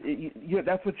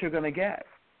that's what you're going to get.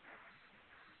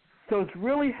 So it's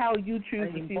really how you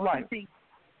choose to see life.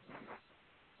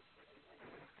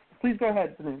 Please go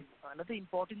ahead, Sunil. Another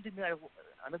important thing I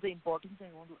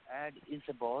want to add is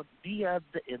about we have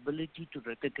the ability to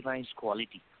recognize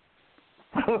quality.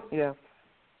 Yes.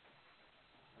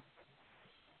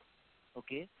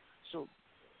 Okay, so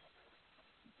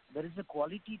there is a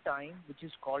quality time which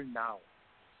is called now.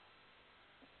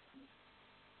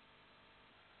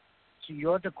 So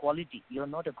you're the quality, you're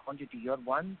not a quantity. You're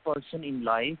one person in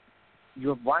life, you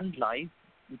have one life,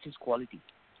 which is quality.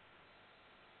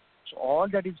 So all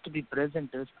that is to be present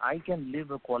is I can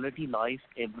live a quality life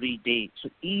every day. So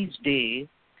each day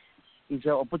is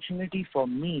an opportunity for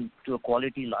me to a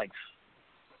quality life.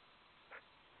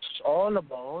 It's all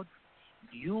about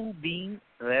you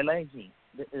realizing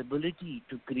the ability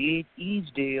to create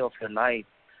each day of your life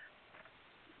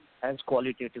as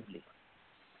qualitatively.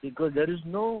 Because there is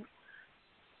no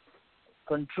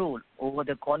control over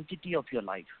the quantity of your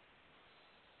life.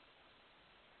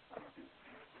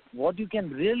 What you can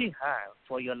really have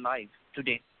for your life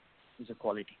today is a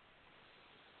quality.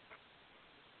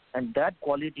 And that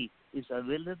quality is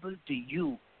available to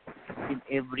you in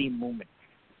every moment.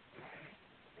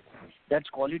 That's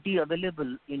quality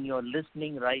available in your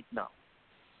listening right now.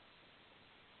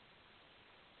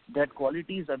 That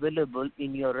quality is available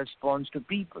in your response to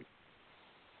people.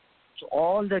 So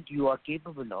all that you are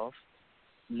capable of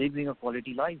living a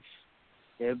quality life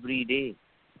every day.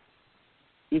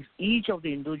 If each of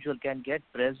the individual can get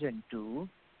present to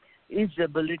his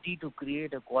ability to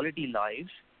create a quality life,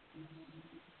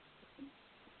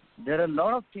 there are a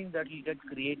lot of things that will get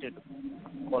created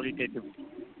qualitatively.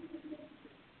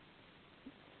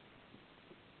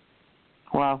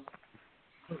 Wow.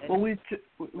 Well, when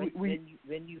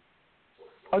you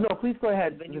oh no, please go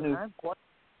ahead. When you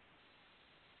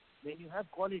have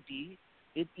quality,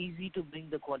 it's easy to bring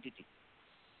the quantity.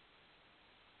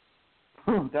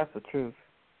 That's the truth.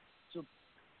 So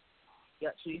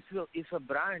if a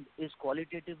brand is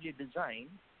qualitatively designed,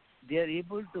 they are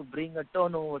able to bring a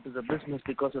turnover to the business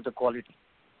because of the quality.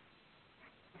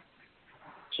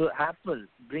 So Apple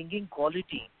bringing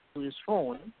quality to his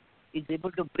phone is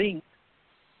able to bring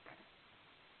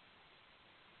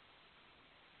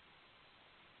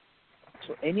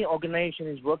so any organization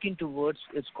is working towards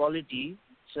its quality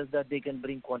so that they can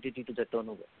bring quantity to the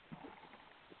turnover.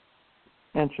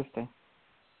 Interesting.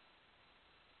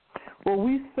 Well,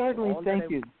 we certainly thank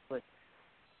you.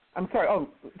 I'm sorry. Oh,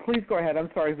 please go ahead. I'm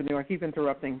sorry, Venu. I keep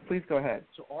interrupting. Please go ahead.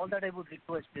 So all that I would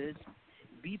request is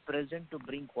be present to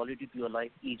bring quality to your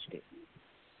life each day.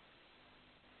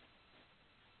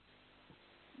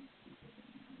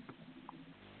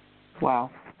 Wow.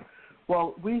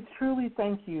 Well, we truly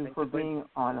thank you for being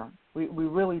on us. We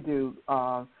really do.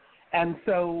 And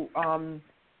so,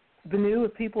 Venu,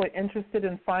 if people are interested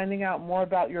in finding out more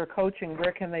about your coaching,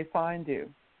 where can they find you?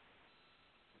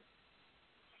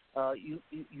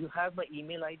 You have my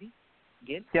email ID,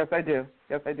 Gail? Yes, I do.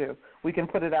 Yes, I do. We can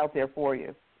put it out there for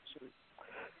you.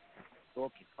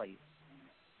 Okay, fine.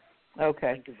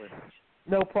 Okay. Thank you very much.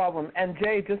 No problem. And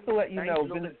Jay, just to let you know,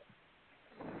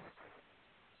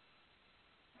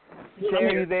 Jay, are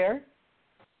you there?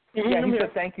 Yeah, he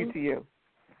said thank you to you.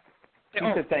 He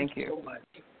said thank you. So much.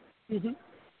 Mm-hmm.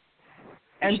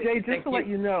 And Jay, just to let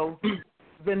you know,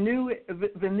 Venu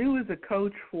is a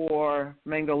coach for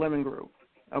Mango Lemon Group,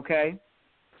 okay?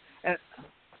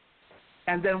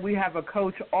 And then we have a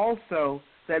coach also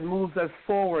that moves us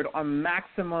forward on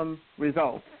maximum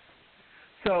results.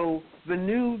 So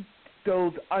Venu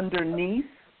goes underneath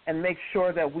and makes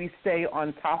sure that we stay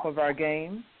on top of our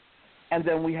game. And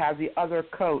then we have the other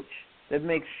coach that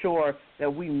makes sure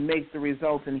that we make the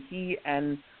results, and he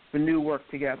and Venu work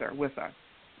together with us.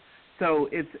 So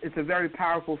it's a very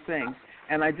powerful thing.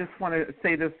 And I just want to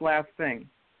say this last thing.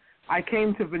 I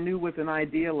came to Venu with an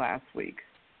idea last week.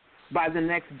 By the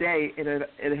next day,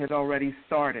 it had already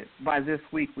started. By this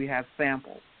week, we have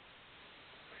samples.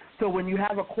 So when you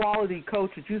have a quality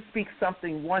coach that you speak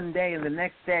something one day and the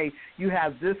next day you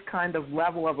have this kind of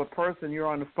level of a person you're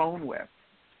on the phone with,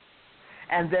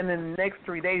 and then in the next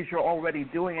 3 days you're already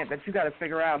doing it, that you got to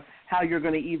figure out how you're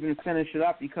going to even finish it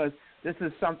up, because this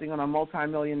is something on a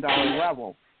multi-million-dollar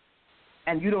level,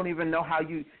 and you don't even know how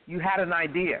you had an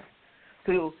idea.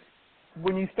 So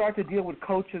when you start to deal with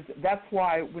coaches, that's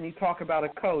why when you talk about a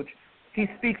coach, he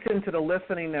speaks into the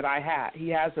listening that he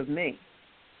has of me,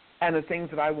 and the things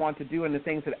that I want to do, and the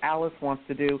things that Alice wants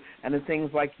to do, and the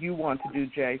things like you want to do,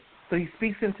 Jay. So he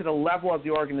speaks into the level of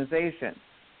the organization.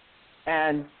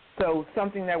 And so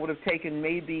something that would have taken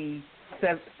maybe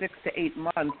 6 to 8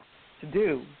 months to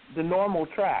do, the normal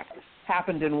track,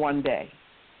 happened in one day.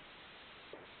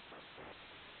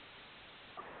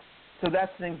 So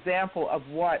that's an example of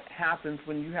what happens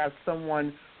when you have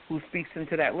someone who speaks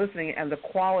into that listening, and the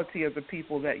quality of the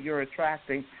people that you're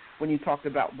attracting when you talked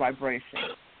about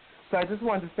vibration. So I just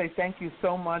wanted to say thank you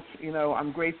so much. You know,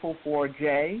 I'm grateful for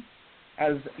Jay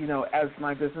as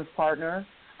my business partner.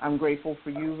 I'm grateful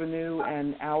for you, Venu,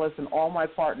 and Alice, and all my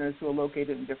partners who are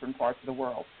located in different parts of the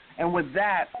world. And with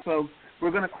that, folks,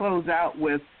 we're going to close out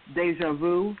with Deja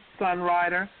Vu,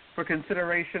 Sunrider, for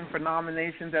consideration for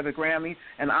nominations at a Grammy.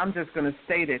 And I'm just going to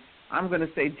state it. I'm going to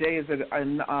say Jay is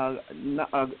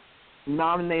a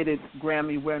nominated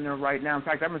Grammy winner right now. In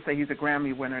fact, I'm going to say he's a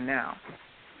Grammy winner now.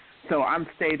 So I'm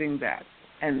stating that,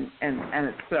 and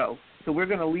it's so. So we're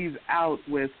going to leave out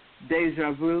with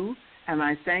Deja Vu, and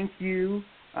I thank you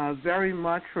very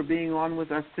much for being on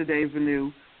with us today,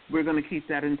 Venu. We're going to keep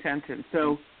that intention.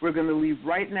 So we're going to leave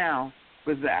right now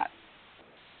with that.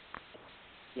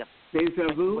 Yep.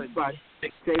 Deja Vu by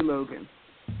Jay Logan.